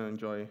guys are going to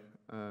enjoy,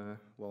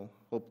 well,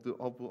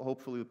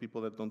 hopefully the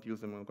people that don't use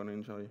them are going to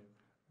enjoy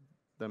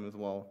them as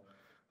well.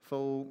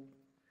 So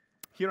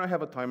here I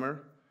have a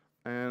timer,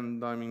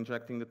 and I'm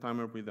injecting the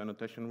timer with the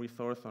annotation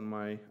resource on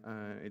my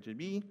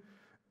AJB.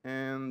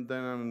 And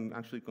then I'm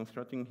actually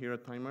constructing here a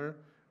timer.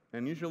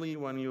 And usually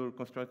when you're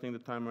constructing the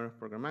timer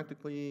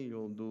programmatically,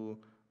 you'll do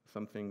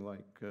something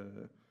like,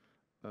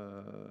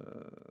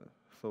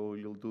 so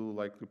you'll do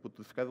like, you put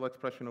the schedule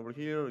expression over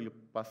here, you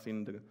pass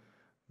in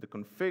the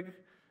config,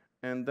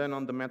 and then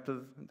on the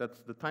method, that's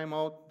the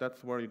timeout,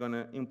 that's where you're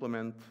gonna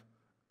implement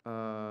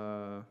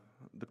the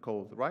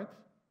code, right?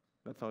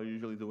 That's how you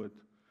usually do it.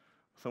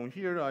 So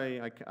here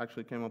I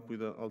actually came up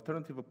with an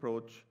alternative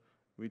approach,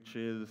 which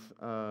is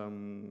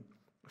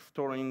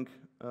storing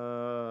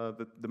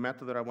the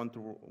method that I want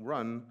to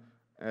run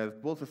as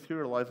both a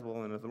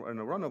serializable and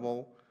a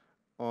runnable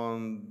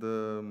on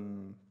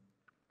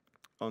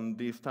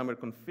this timer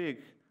config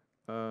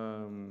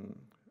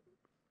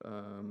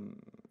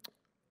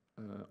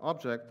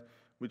object,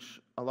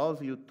 which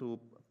allows you to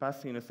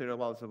pass in a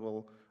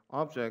serializable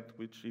object,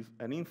 which is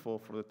an info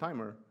for the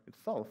timer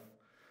itself.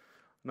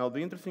 Now, the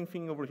interesting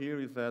thing over here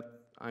is that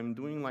I'm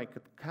doing like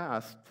a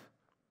cast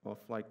of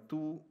like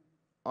two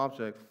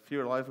objects,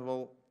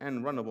 serializable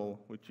and runnable,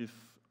 which is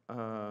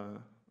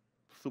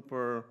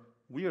super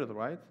weird,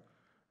 right?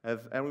 Has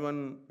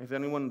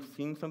anyone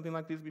seen something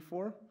like this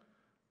before?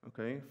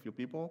 Okay, a few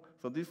people.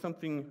 So this is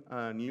something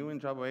new in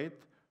Java 8.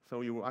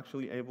 So you were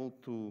actually able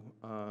to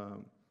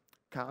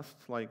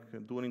cast, like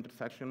do an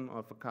intersection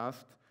of a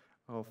cast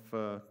of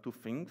two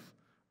things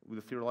with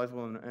a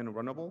serializable and a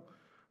runnable.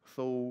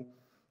 So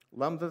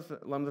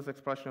Lambda's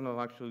expression of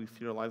actually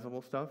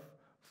serializable stuff.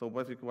 So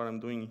basically what I'm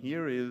doing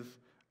here is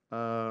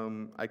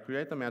I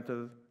create a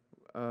method,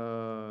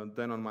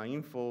 then on my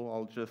info,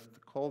 I'll just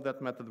call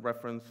that method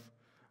reference.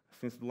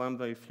 Since the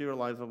Lambda is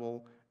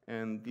serializable,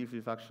 and this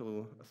is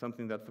actually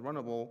something that's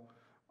runnable,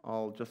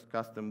 I'll just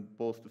cast them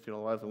both to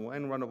serializable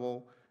and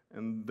runnable.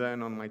 And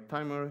then on my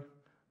timer,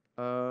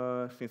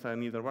 since I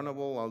need a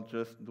runnable, I'll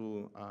just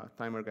do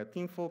timer get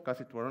info,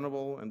 cast it to a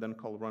runnable, and then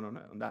call run on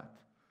that.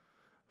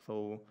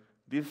 So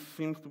this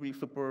seems to be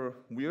super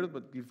weird,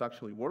 but this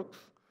actually works.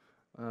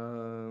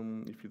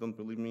 If you don't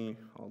believe me,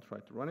 I'll try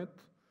to run it.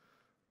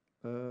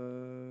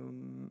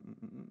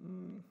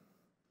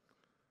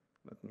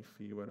 Let me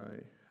see where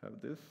I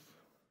have this.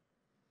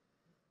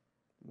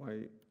 Why?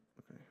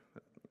 Okay.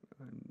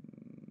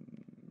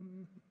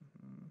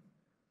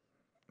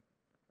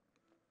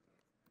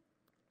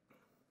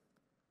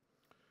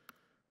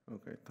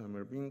 Okay,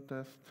 timer bean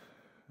test.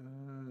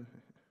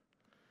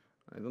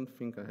 I don't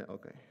think I have.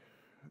 Okay,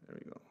 there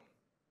we go.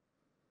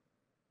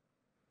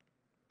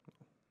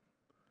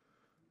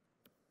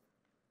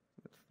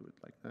 Let's do it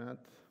like that.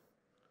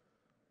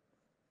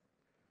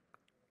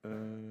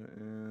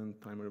 And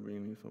timer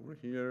bean is over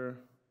here.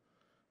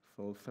 So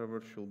So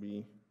server should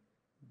be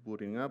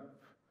booting up.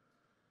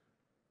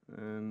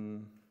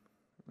 And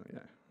yeah,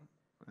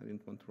 I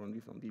didn't want to run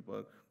this on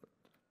debug, but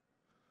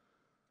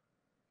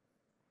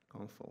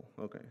console.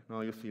 Okay,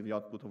 now you see the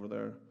output over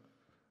there.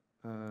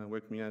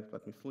 Wake me up,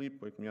 let me sleep.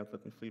 Wake me up,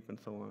 let me sleep, and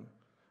so on.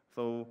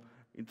 So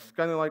it's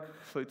kind of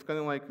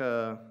like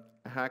a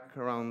hack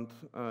around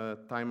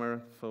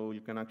timer. So you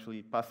can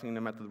actually pass in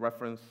a method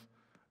reference,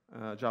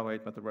 Java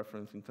 8 method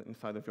reference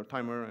inside of your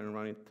timer and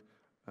run it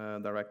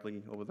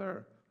directly over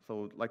there.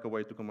 So like a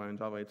way to combine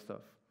Java 8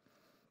 stuff.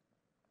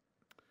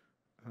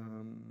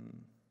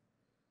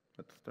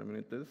 Let's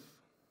terminate this.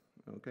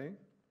 Okay.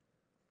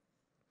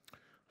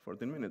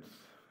 14 minutes.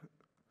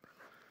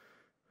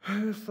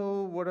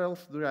 So what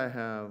else do I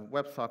have?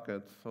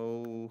 WebSockets.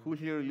 So who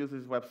here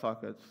uses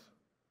WebSockets?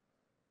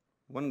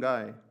 One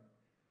guy.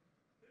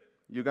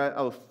 You guys,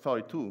 oh,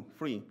 sorry, 2,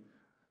 3,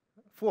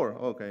 4,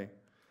 okay.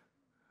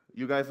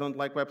 You guys don't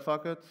like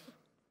WebSockets?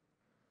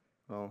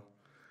 Oh.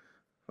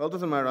 Well, it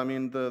doesn't matter. I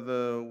mean,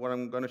 what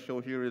I'm going to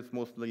show here is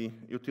mostly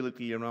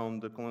utility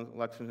around the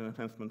collection and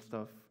enhancement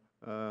stuff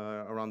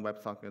around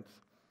WebSockets.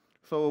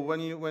 So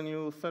when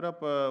you set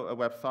up a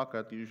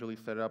WebSocket, you usually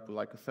set up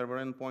like a server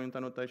endpoint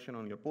annotation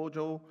on your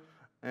Pojo,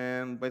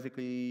 and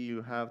basically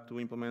you have to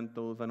implement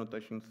those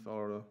annotations,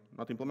 or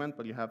not implement,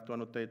 but you have to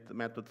annotate the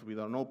methods with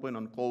an open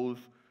and close.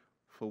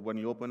 So when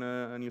you open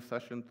a new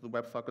session to the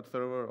WebSocket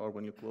server, or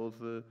when you close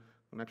the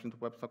connection to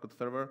WebSocket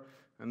server,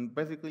 and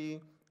basically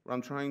what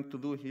I'm trying to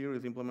do here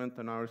is implement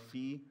an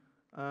RC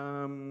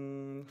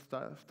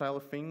style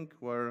of thing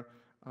where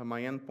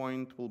my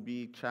endpoint will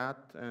be chat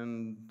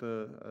and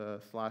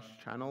slash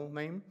channel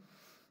name.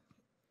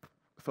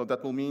 So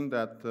that will mean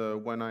that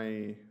when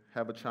I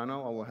have a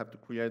channel, I will have to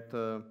create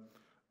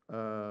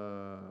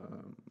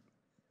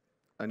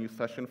a new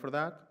session for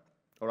that.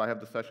 Or I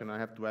have the session, I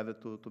have to add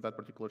it to that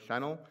particular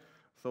channel.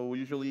 So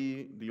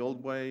usually the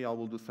old way, I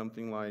will do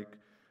something like,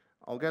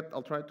 I'll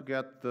try to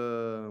get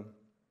the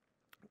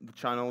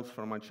channels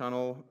from my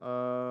channel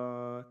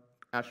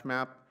hash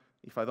map.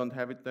 If I don't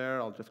have it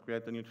there, I'll just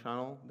create a new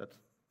channel that's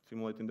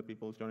simulating the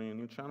people joining a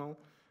new channel.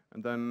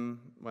 And then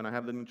when I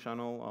have the new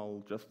channel,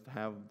 I'll just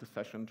have the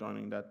session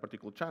joining that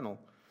particular channel.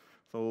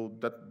 So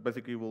that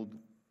basically will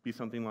be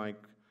something like,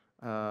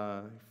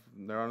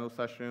 if there are no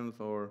sessions,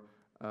 or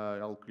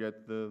I'll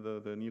create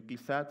the new key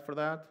set for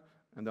that,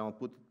 and then I'll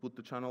put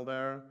the channel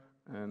there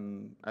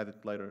and add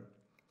it later.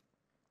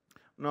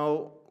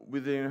 Now,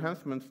 with the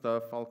enhancement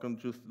stuff, I'll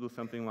just do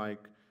something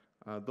like,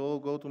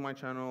 go to my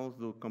channels,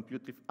 do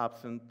compute if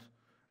absent,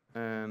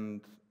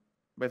 and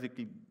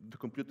basically the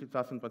compute if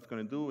absent, what's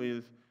going to do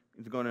is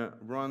it's going to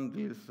run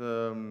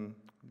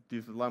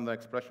this lambda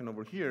expression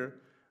over here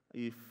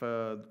if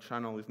the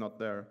channel is not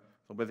there.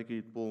 So basically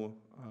it will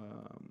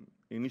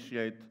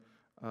initiate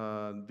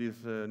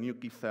this new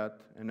key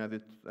set and add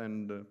it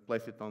and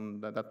place it on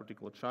that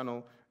particular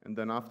channel, and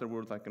then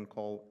afterwards I can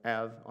call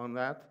add on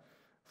that.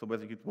 So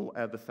basically it will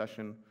add the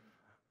session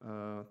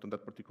to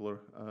that particular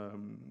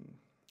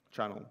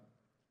channel.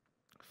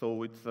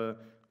 So it's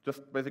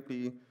just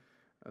basically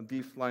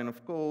this line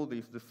of code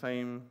is the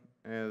same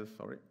as,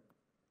 sorry,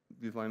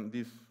 this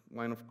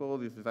line of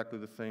code is exactly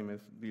the same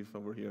as this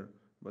over here,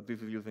 but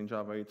this is using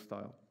Java 8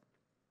 style.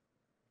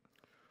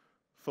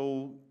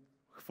 So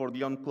for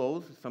the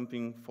on-close,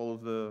 something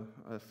follows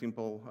a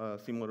simple,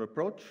 similar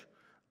approach.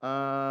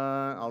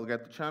 I'll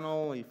get the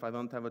channel. If I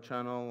don't have a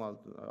channel,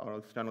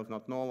 or the channel is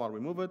not null, I'll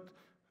remove it.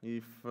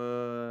 If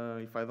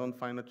I don't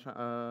find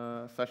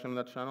a session on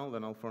that channel,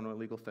 then I'll throw a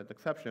legal state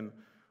exception.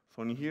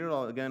 So in here,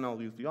 again,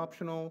 I'll use the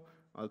optional.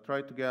 I'll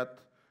try to get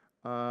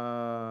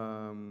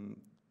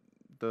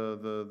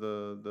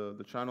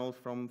the channels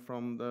from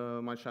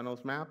my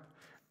channels map.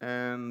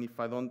 And if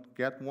I don't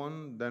get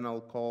one, then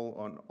I'll call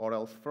on or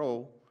else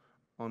throw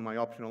on my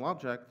optional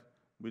object,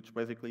 which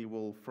basically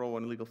will throw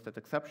an illegal state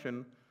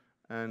exception.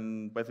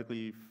 And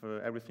basically, if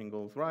everything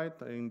goes right,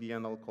 in the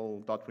end, I'll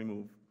call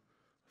 .remove.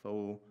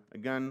 So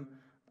again,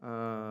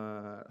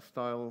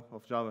 style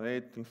of Java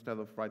 8, instead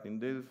of writing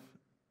this,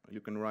 you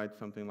can write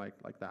something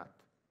like that.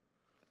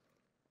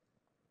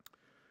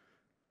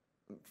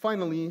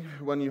 Finally,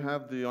 when you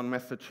have the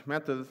onMessage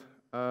method,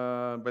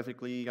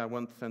 basically I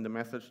want to send a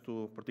message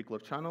to a particular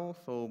channel.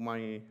 So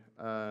my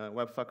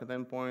WebSocket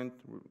endpoint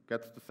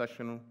gets the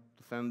session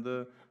to send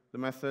the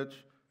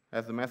message,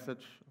 has the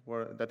message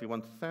that you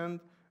want to send,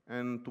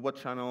 and to what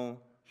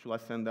channel should I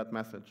send that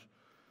message.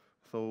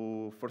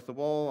 So first of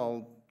all,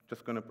 I'll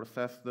just going to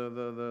process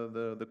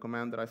the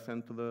command that I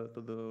sent to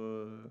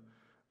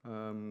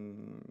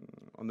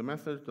on the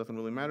message. Doesn't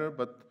really matter,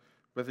 but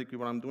basically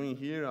what I'm doing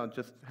here, I'll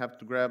just have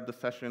to grab the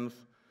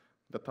sessions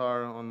that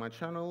are on my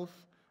channels,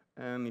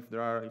 and if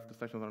the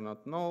sessions are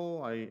not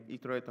null, I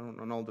iterate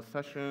on all the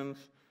sessions,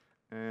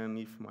 and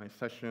if my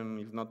session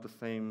is not the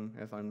same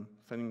as I'm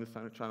sending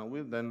the channel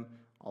with, then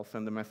I'll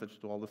send a message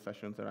to all the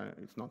sessions that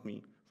it's not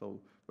me. So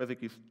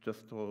basically it's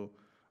just to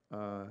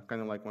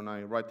kind of like when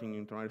I'm writing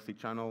into an IRC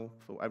channel,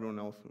 so everyone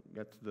else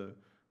gets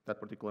that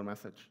particular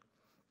message.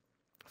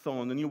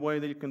 So in the new way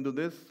that you can do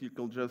this, you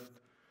can just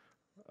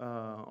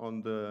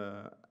on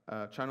the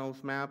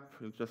channels map,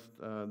 you just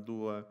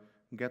do a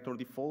get or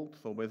default.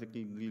 So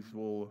basically, these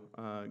will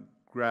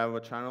grab a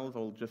channels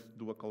or just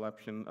do a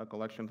collection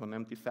on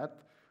empty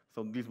set.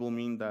 So this will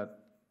mean that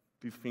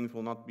these things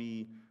will not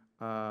be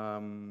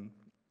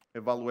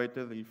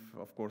evaluated if,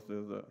 of course,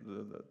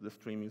 the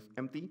stream is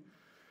empty.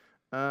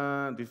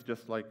 This is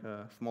just like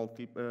a small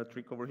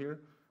trick over here.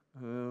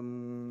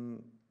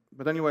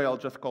 But anyway, I'll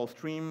just call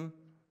stream.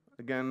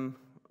 Again,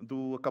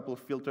 do a couple of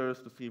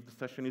filters to see if the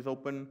session is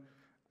open.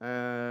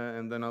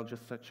 And then I'll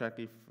just check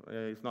if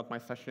it's not my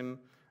session.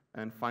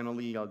 And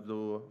finally, I'll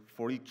do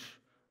for each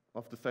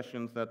of the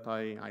sessions that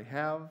I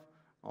have,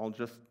 I'll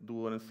just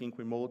do an async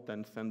remote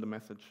and send the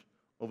message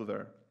over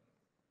there.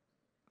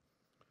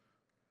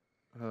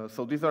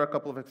 So these are a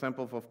couple of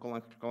examples of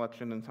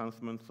collection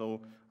enhancements.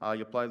 So I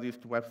apply these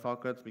to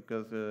WebSockets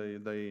because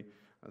they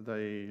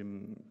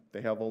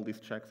have all these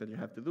checks that you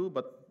have to do,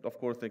 but of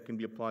course they can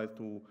be applied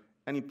to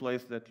any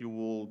place that you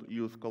will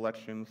use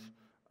collections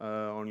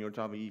on your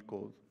Java EE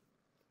code.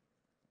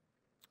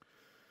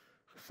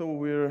 So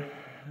we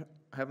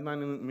have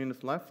 9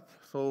 minutes left.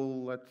 So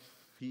let's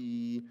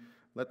see.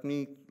 Let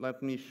me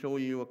show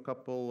you a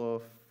couple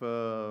of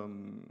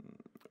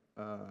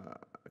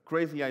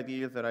crazy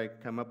ideas that I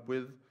come up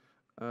with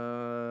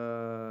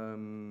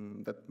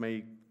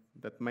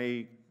that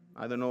may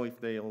I don't know if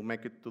they'll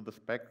make it to the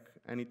spec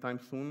anytime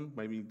soon.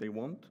 Maybe they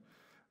won't,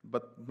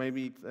 but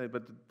maybe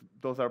but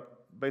those are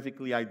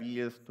basically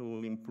ideas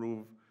to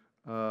improve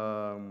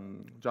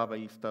Java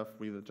EE stuff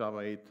with Java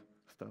 8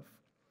 stuff.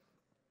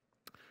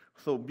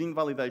 So bin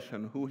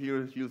validation. Who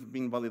here has used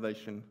bin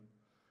validation?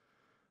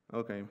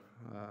 Okay,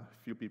 a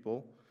few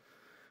people.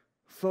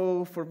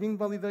 So for bin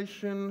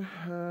validation,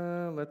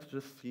 let's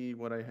just see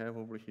what I have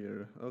over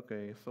here.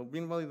 Okay, so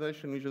bin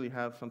validation usually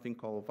have something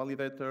called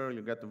validator.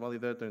 You get the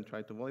validator and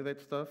try to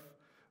validate stuff.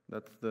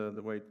 That's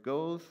the way it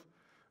goes.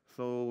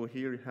 So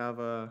here you have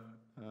a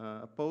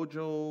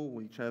POJO,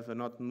 which has a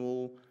not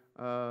null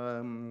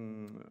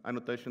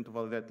annotation to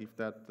validate if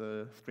that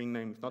string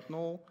name is not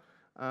null.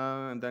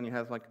 And then it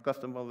has like a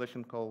custom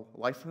validation called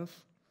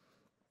license.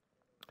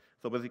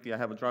 So basically I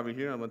have a driver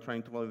here, and I'm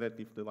trying to validate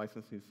if the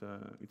license is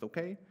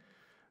okay.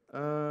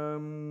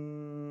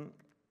 And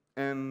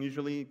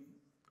usually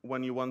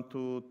when you want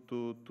to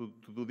do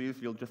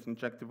this, you'll just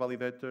inject the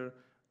validator,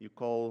 you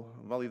call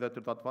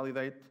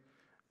validator.validate,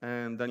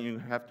 and then you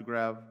have to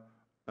grab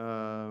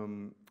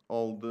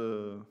all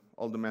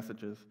the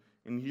messages.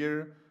 In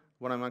here,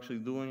 what I'm actually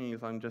doing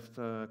is I'm just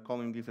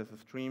calling this as a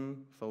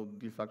stream, so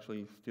this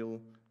actually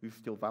is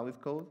still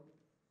valid code.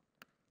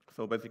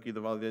 So basically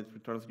the validate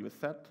returns you a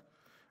set,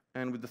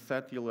 and with the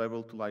set you'll be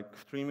able to like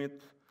stream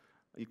it.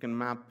 You can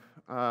map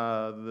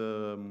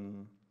the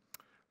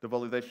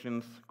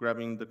validations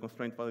grabbing the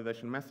constraint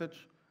validation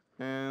message,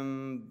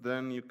 and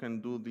then you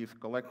can do this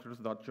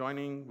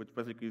collectors.joining, which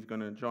basically is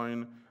going to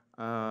join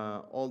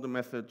all the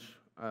message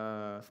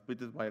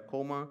split it by a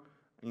comma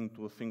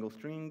into a single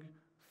string.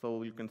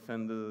 So you can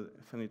send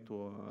it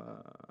to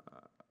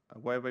a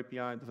web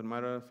API, it doesn't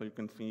matter, so you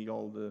can see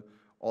all the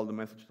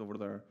messages over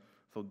there.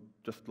 So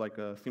just like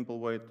a simple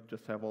way to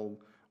just have all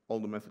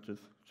the messages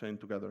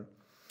chained together.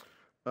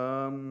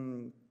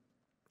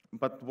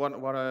 But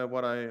what I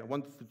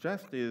want to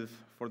suggest is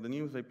for the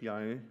news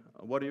API,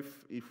 what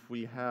if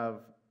we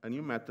have a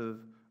new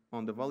method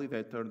on the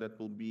validator that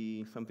will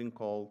be something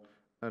called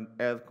an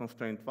add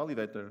constraint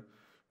validator,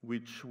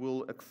 which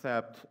will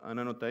accept an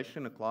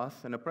annotation, a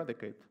class, and a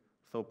predicate.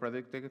 So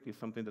predicate is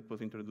something that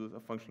was introduced, a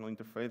functional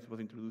interface was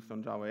introduced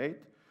on Java 8.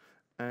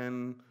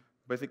 And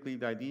basically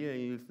the idea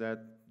is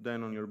that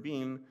then on your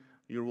bin,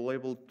 you will be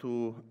able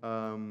to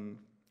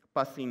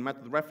pass in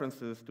method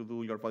references to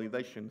do your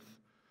validations.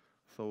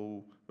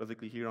 So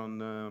basically here on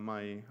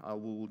I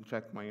will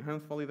inject my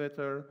enhanced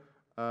validator,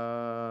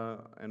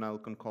 and I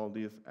can call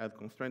this add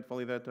constraint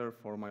validator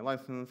for my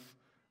license,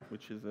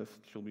 which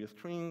should be a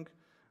string.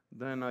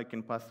 Then I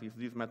can pass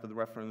this method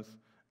reference,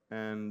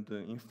 and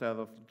instead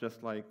of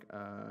just like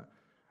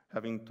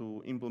having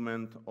to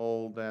implement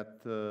all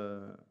that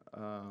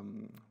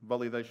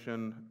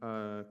validation,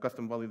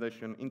 custom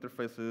validation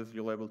interfaces,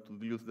 you'll be able to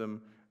use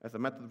them as a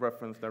method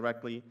reference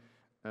directly.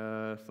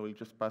 So you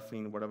just pass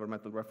in whatever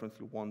method reference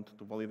you want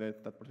to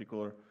validate that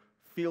particular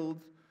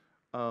field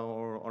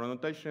or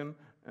annotation,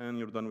 and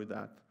you're done with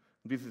that.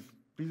 This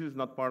is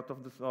not part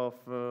of this so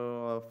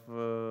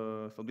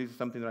this is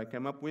something that I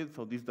came up with.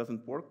 So this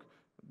doesn't work.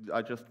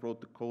 I just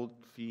wrote the code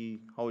to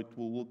see how it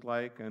will look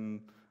like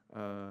and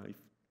if it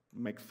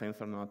makes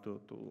sense or not to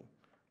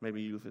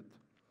maybe use it.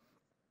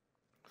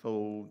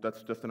 So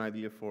that's just an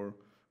idea for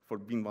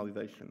bin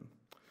validation.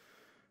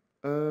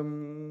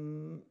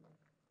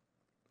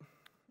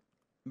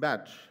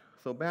 Batch.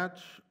 So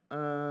batch,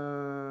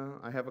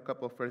 I have a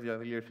couple of crazy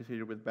ideas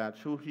here with batch.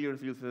 Who here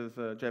uses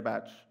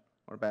JBatch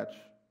or batch?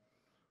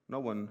 No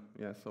one.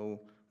 Yeah. So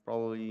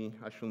probably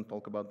I shouldn't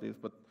talk about this,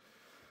 but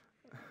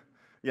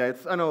yeah,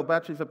 I know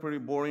batch is a pretty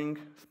boring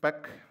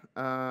spec.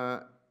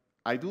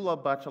 I do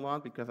love batch a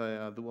lot because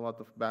I do a lot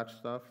of batch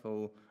stuff.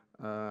 So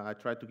I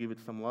try to give it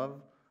some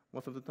love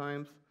most of the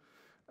times.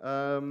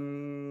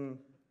 So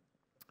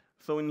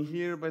in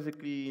here,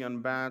 basically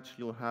on batch,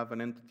 you'll have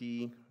an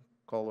entity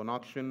called an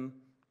auction.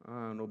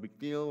 No big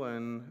deal,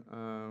 and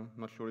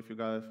not sure if you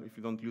guys, if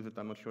you don't use it,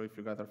 I'm not sure if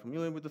you guys are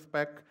familiar with the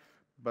spec,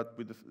 but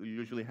we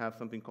usually have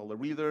something called a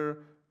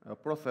reader, a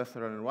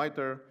processor, and a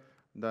writer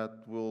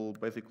that will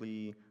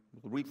basically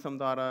read some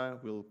data,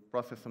 will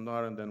process some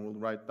data, and then will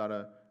write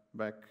data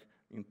back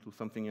into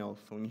something else.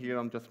 So in here,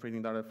 I'm just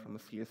reading data from a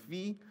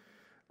CSV.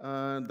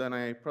 Then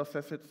I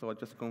process it, so I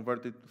just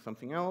convert it to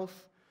something else.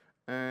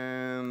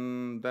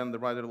 And then the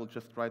writer will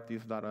just write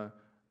this data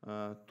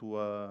to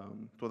a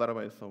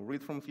database. So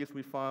read from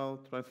CSV file,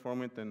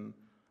 transform it, and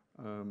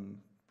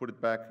put it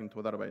back into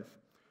a database.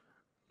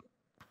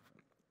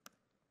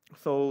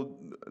 So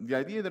the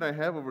idea that I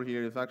have over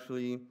here is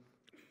actually,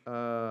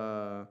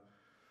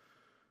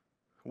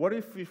 what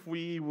if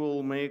we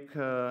will make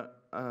a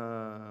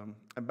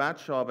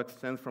batch job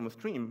extend from a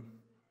stream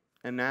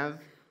and add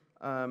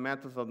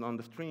methods on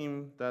the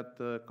stream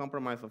that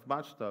compromise of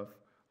batch stuff.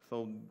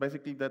 So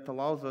basically that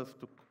allows us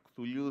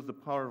to use the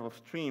power of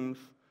streams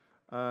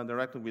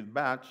directly with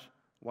batch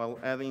while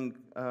adding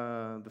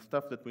the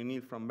stuff that we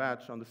need from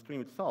batch on the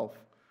stream itself.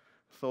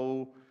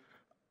 So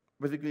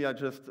basically I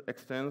just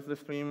extend the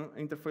stream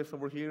interface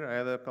over here. I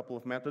add a couple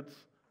of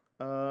methods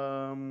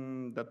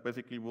that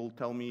basically will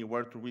tell me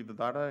where to read the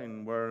data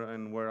and where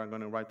I'm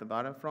going to write the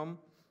data from.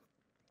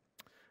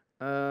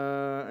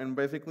 And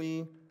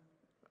basically,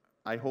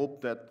 I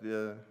hope that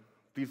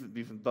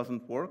this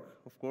doesn't work,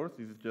 of course.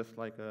 This is just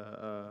like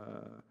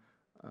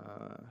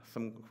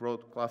some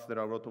class that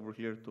I wrote over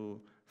here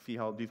to see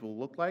how this will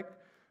look like.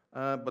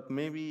 But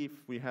maybe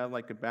if we have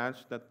like a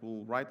batch that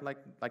will write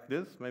like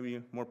this,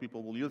 maybe more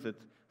people will use it.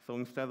 So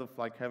instead of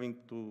like having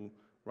to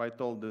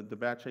write all the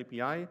batch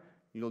API,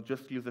 you'll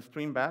just use a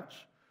stream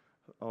batch,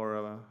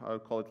 or I'll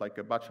call it like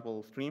a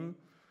batchable stream.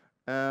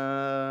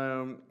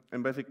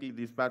 And basically,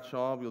 this batch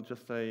job, you'll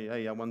just say,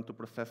 hey, I want to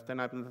process 10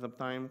 items at a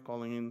time,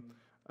 calling in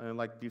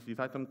like this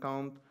item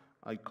count.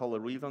 I call a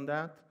read on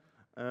that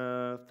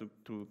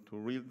to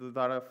read the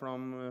data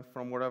from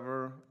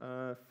whatever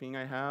thing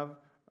I have.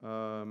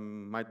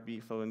 Might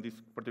be, so in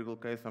this particular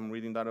case, I'm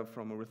reading data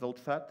from a result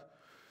set.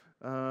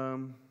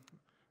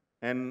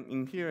 And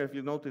in here, if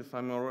you notice,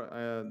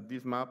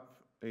 this map,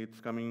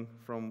 it's coming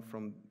from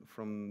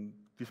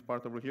this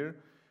part over here.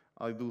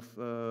 I do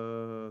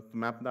to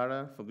map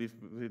data, so this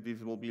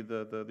will be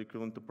the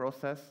equivalent to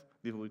process.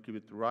 This will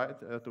equivalent to write,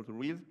 to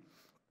read,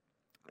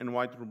 and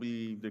write will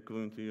be the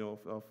equivalent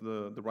of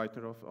the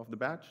writer of the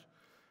batch.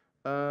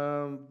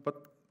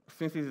 But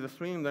since this is a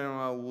stream, then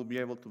I will be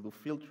able to do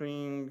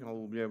filtering. I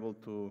will be able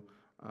to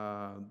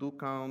do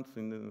counts.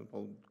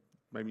 Well,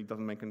 maybe it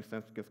doesn't make any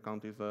sense because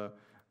count is a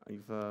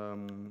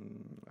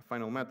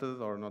final method,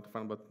 or not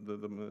final, but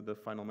the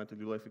final method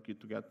you execute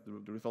to get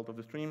the result of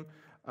the stream.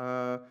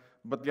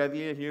 But the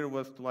idea here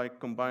was to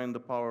like combine the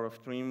power of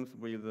streams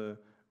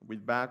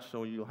with batch,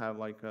 so you'll have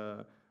like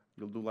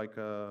you'll do like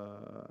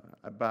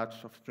a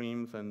batch of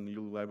streams, and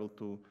you'll be able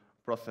to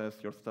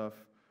process your stuff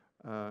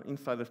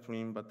inside the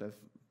stream, but as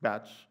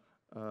batch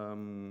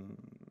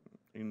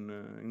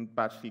in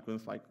batch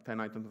sequence, like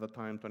 10 items at a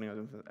time, 20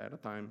 items at a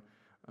time,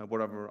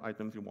 whatever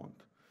items you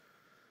want.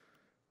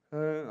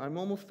 I'm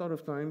almost out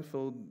of time,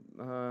 so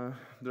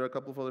there are a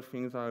couple of other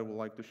things I would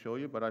like to show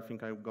you, but I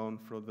think I've gone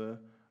through the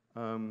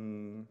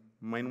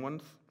main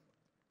ones.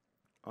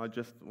 I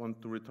just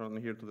want to return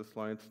here to the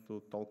slides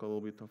to talk a little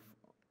bit of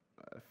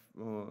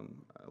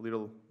a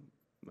little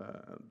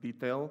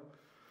detail.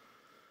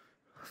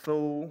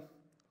 So,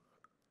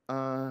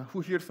 who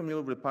here is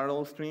familiar with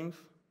parallel streams?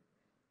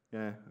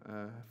 Yeah,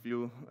 a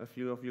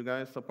few of you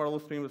guys. So parallel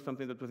stream is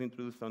something that was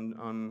introduced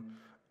on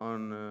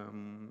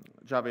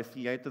Java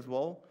SE8 as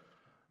well.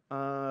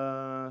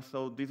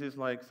 So this is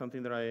like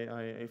something that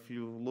if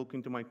you look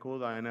into my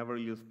code, I never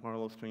use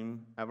parallel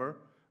stream ever,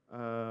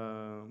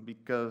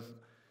 because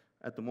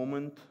at the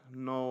moment,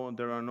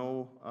 there are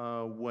no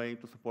way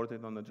to support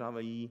it on the Java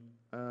EE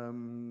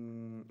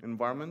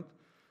environment.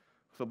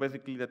 So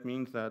basically, that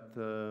means that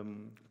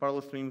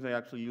parallel streams, they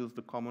actually use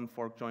the common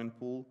fork join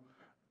pool.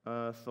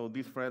 So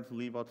these threads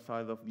live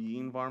outside of the EE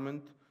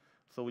environment.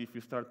 So if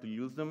you start to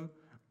use them,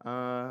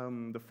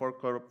 the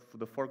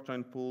fork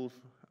join pools,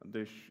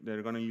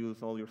 they're going to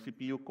use all your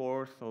CPU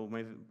cores. So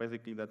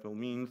basically, that will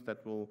mean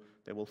that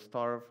they will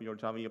starve your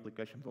Java EE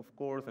applications of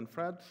cores and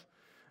threads.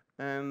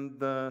 And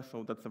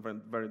so that's a very,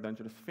 very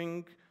dangerous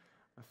thing.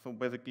 So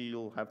basically,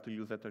 you'll have to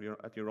use that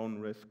at your own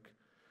risk.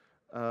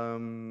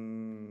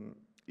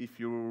 If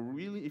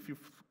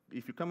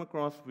you come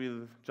across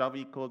with Java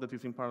EE code that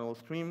is in parallel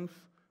streams,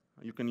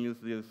 you can use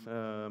this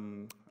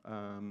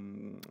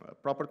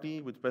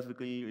property, which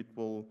basically it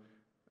will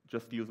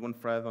just use one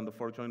thread on the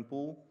fork join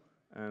pool,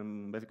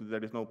 and basically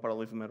there is no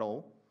parallelism at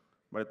all,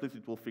 but at least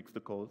it will fix the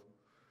code.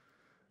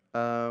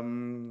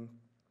 So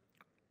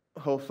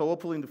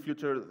hopefully in the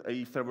future,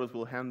 AE servers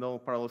will handle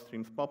parallel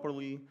streams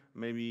properly.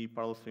 Maybe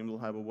parallel stream will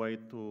have a way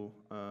to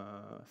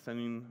send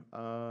in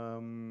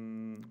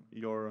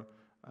your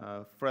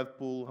thread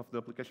pool of the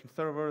application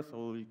server,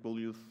 so it will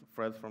use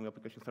threads from the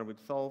application server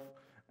itself,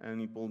 and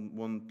people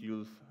won't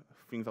use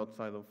things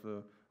outside of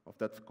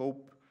that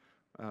scope.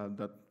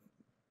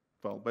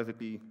 Well,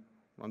 basically,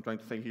 what I'm trying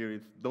to say here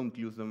is don't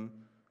use them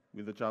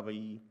with the Java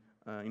EE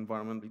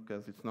environment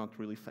because it's not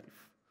really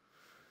safe.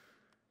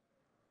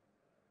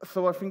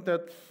 So I think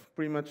that's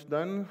pretty much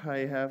done. I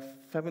have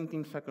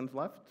 17 seconds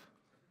left.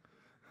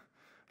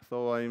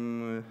 So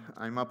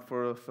I'm up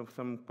for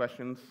some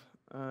questions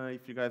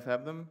if you guys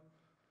have them.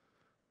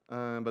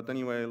 But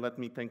anyway, let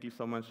me thank you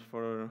so much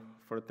for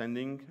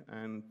attending,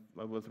 and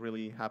I was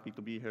really happy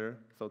to be here.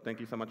 So thank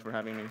you so much for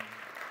having me.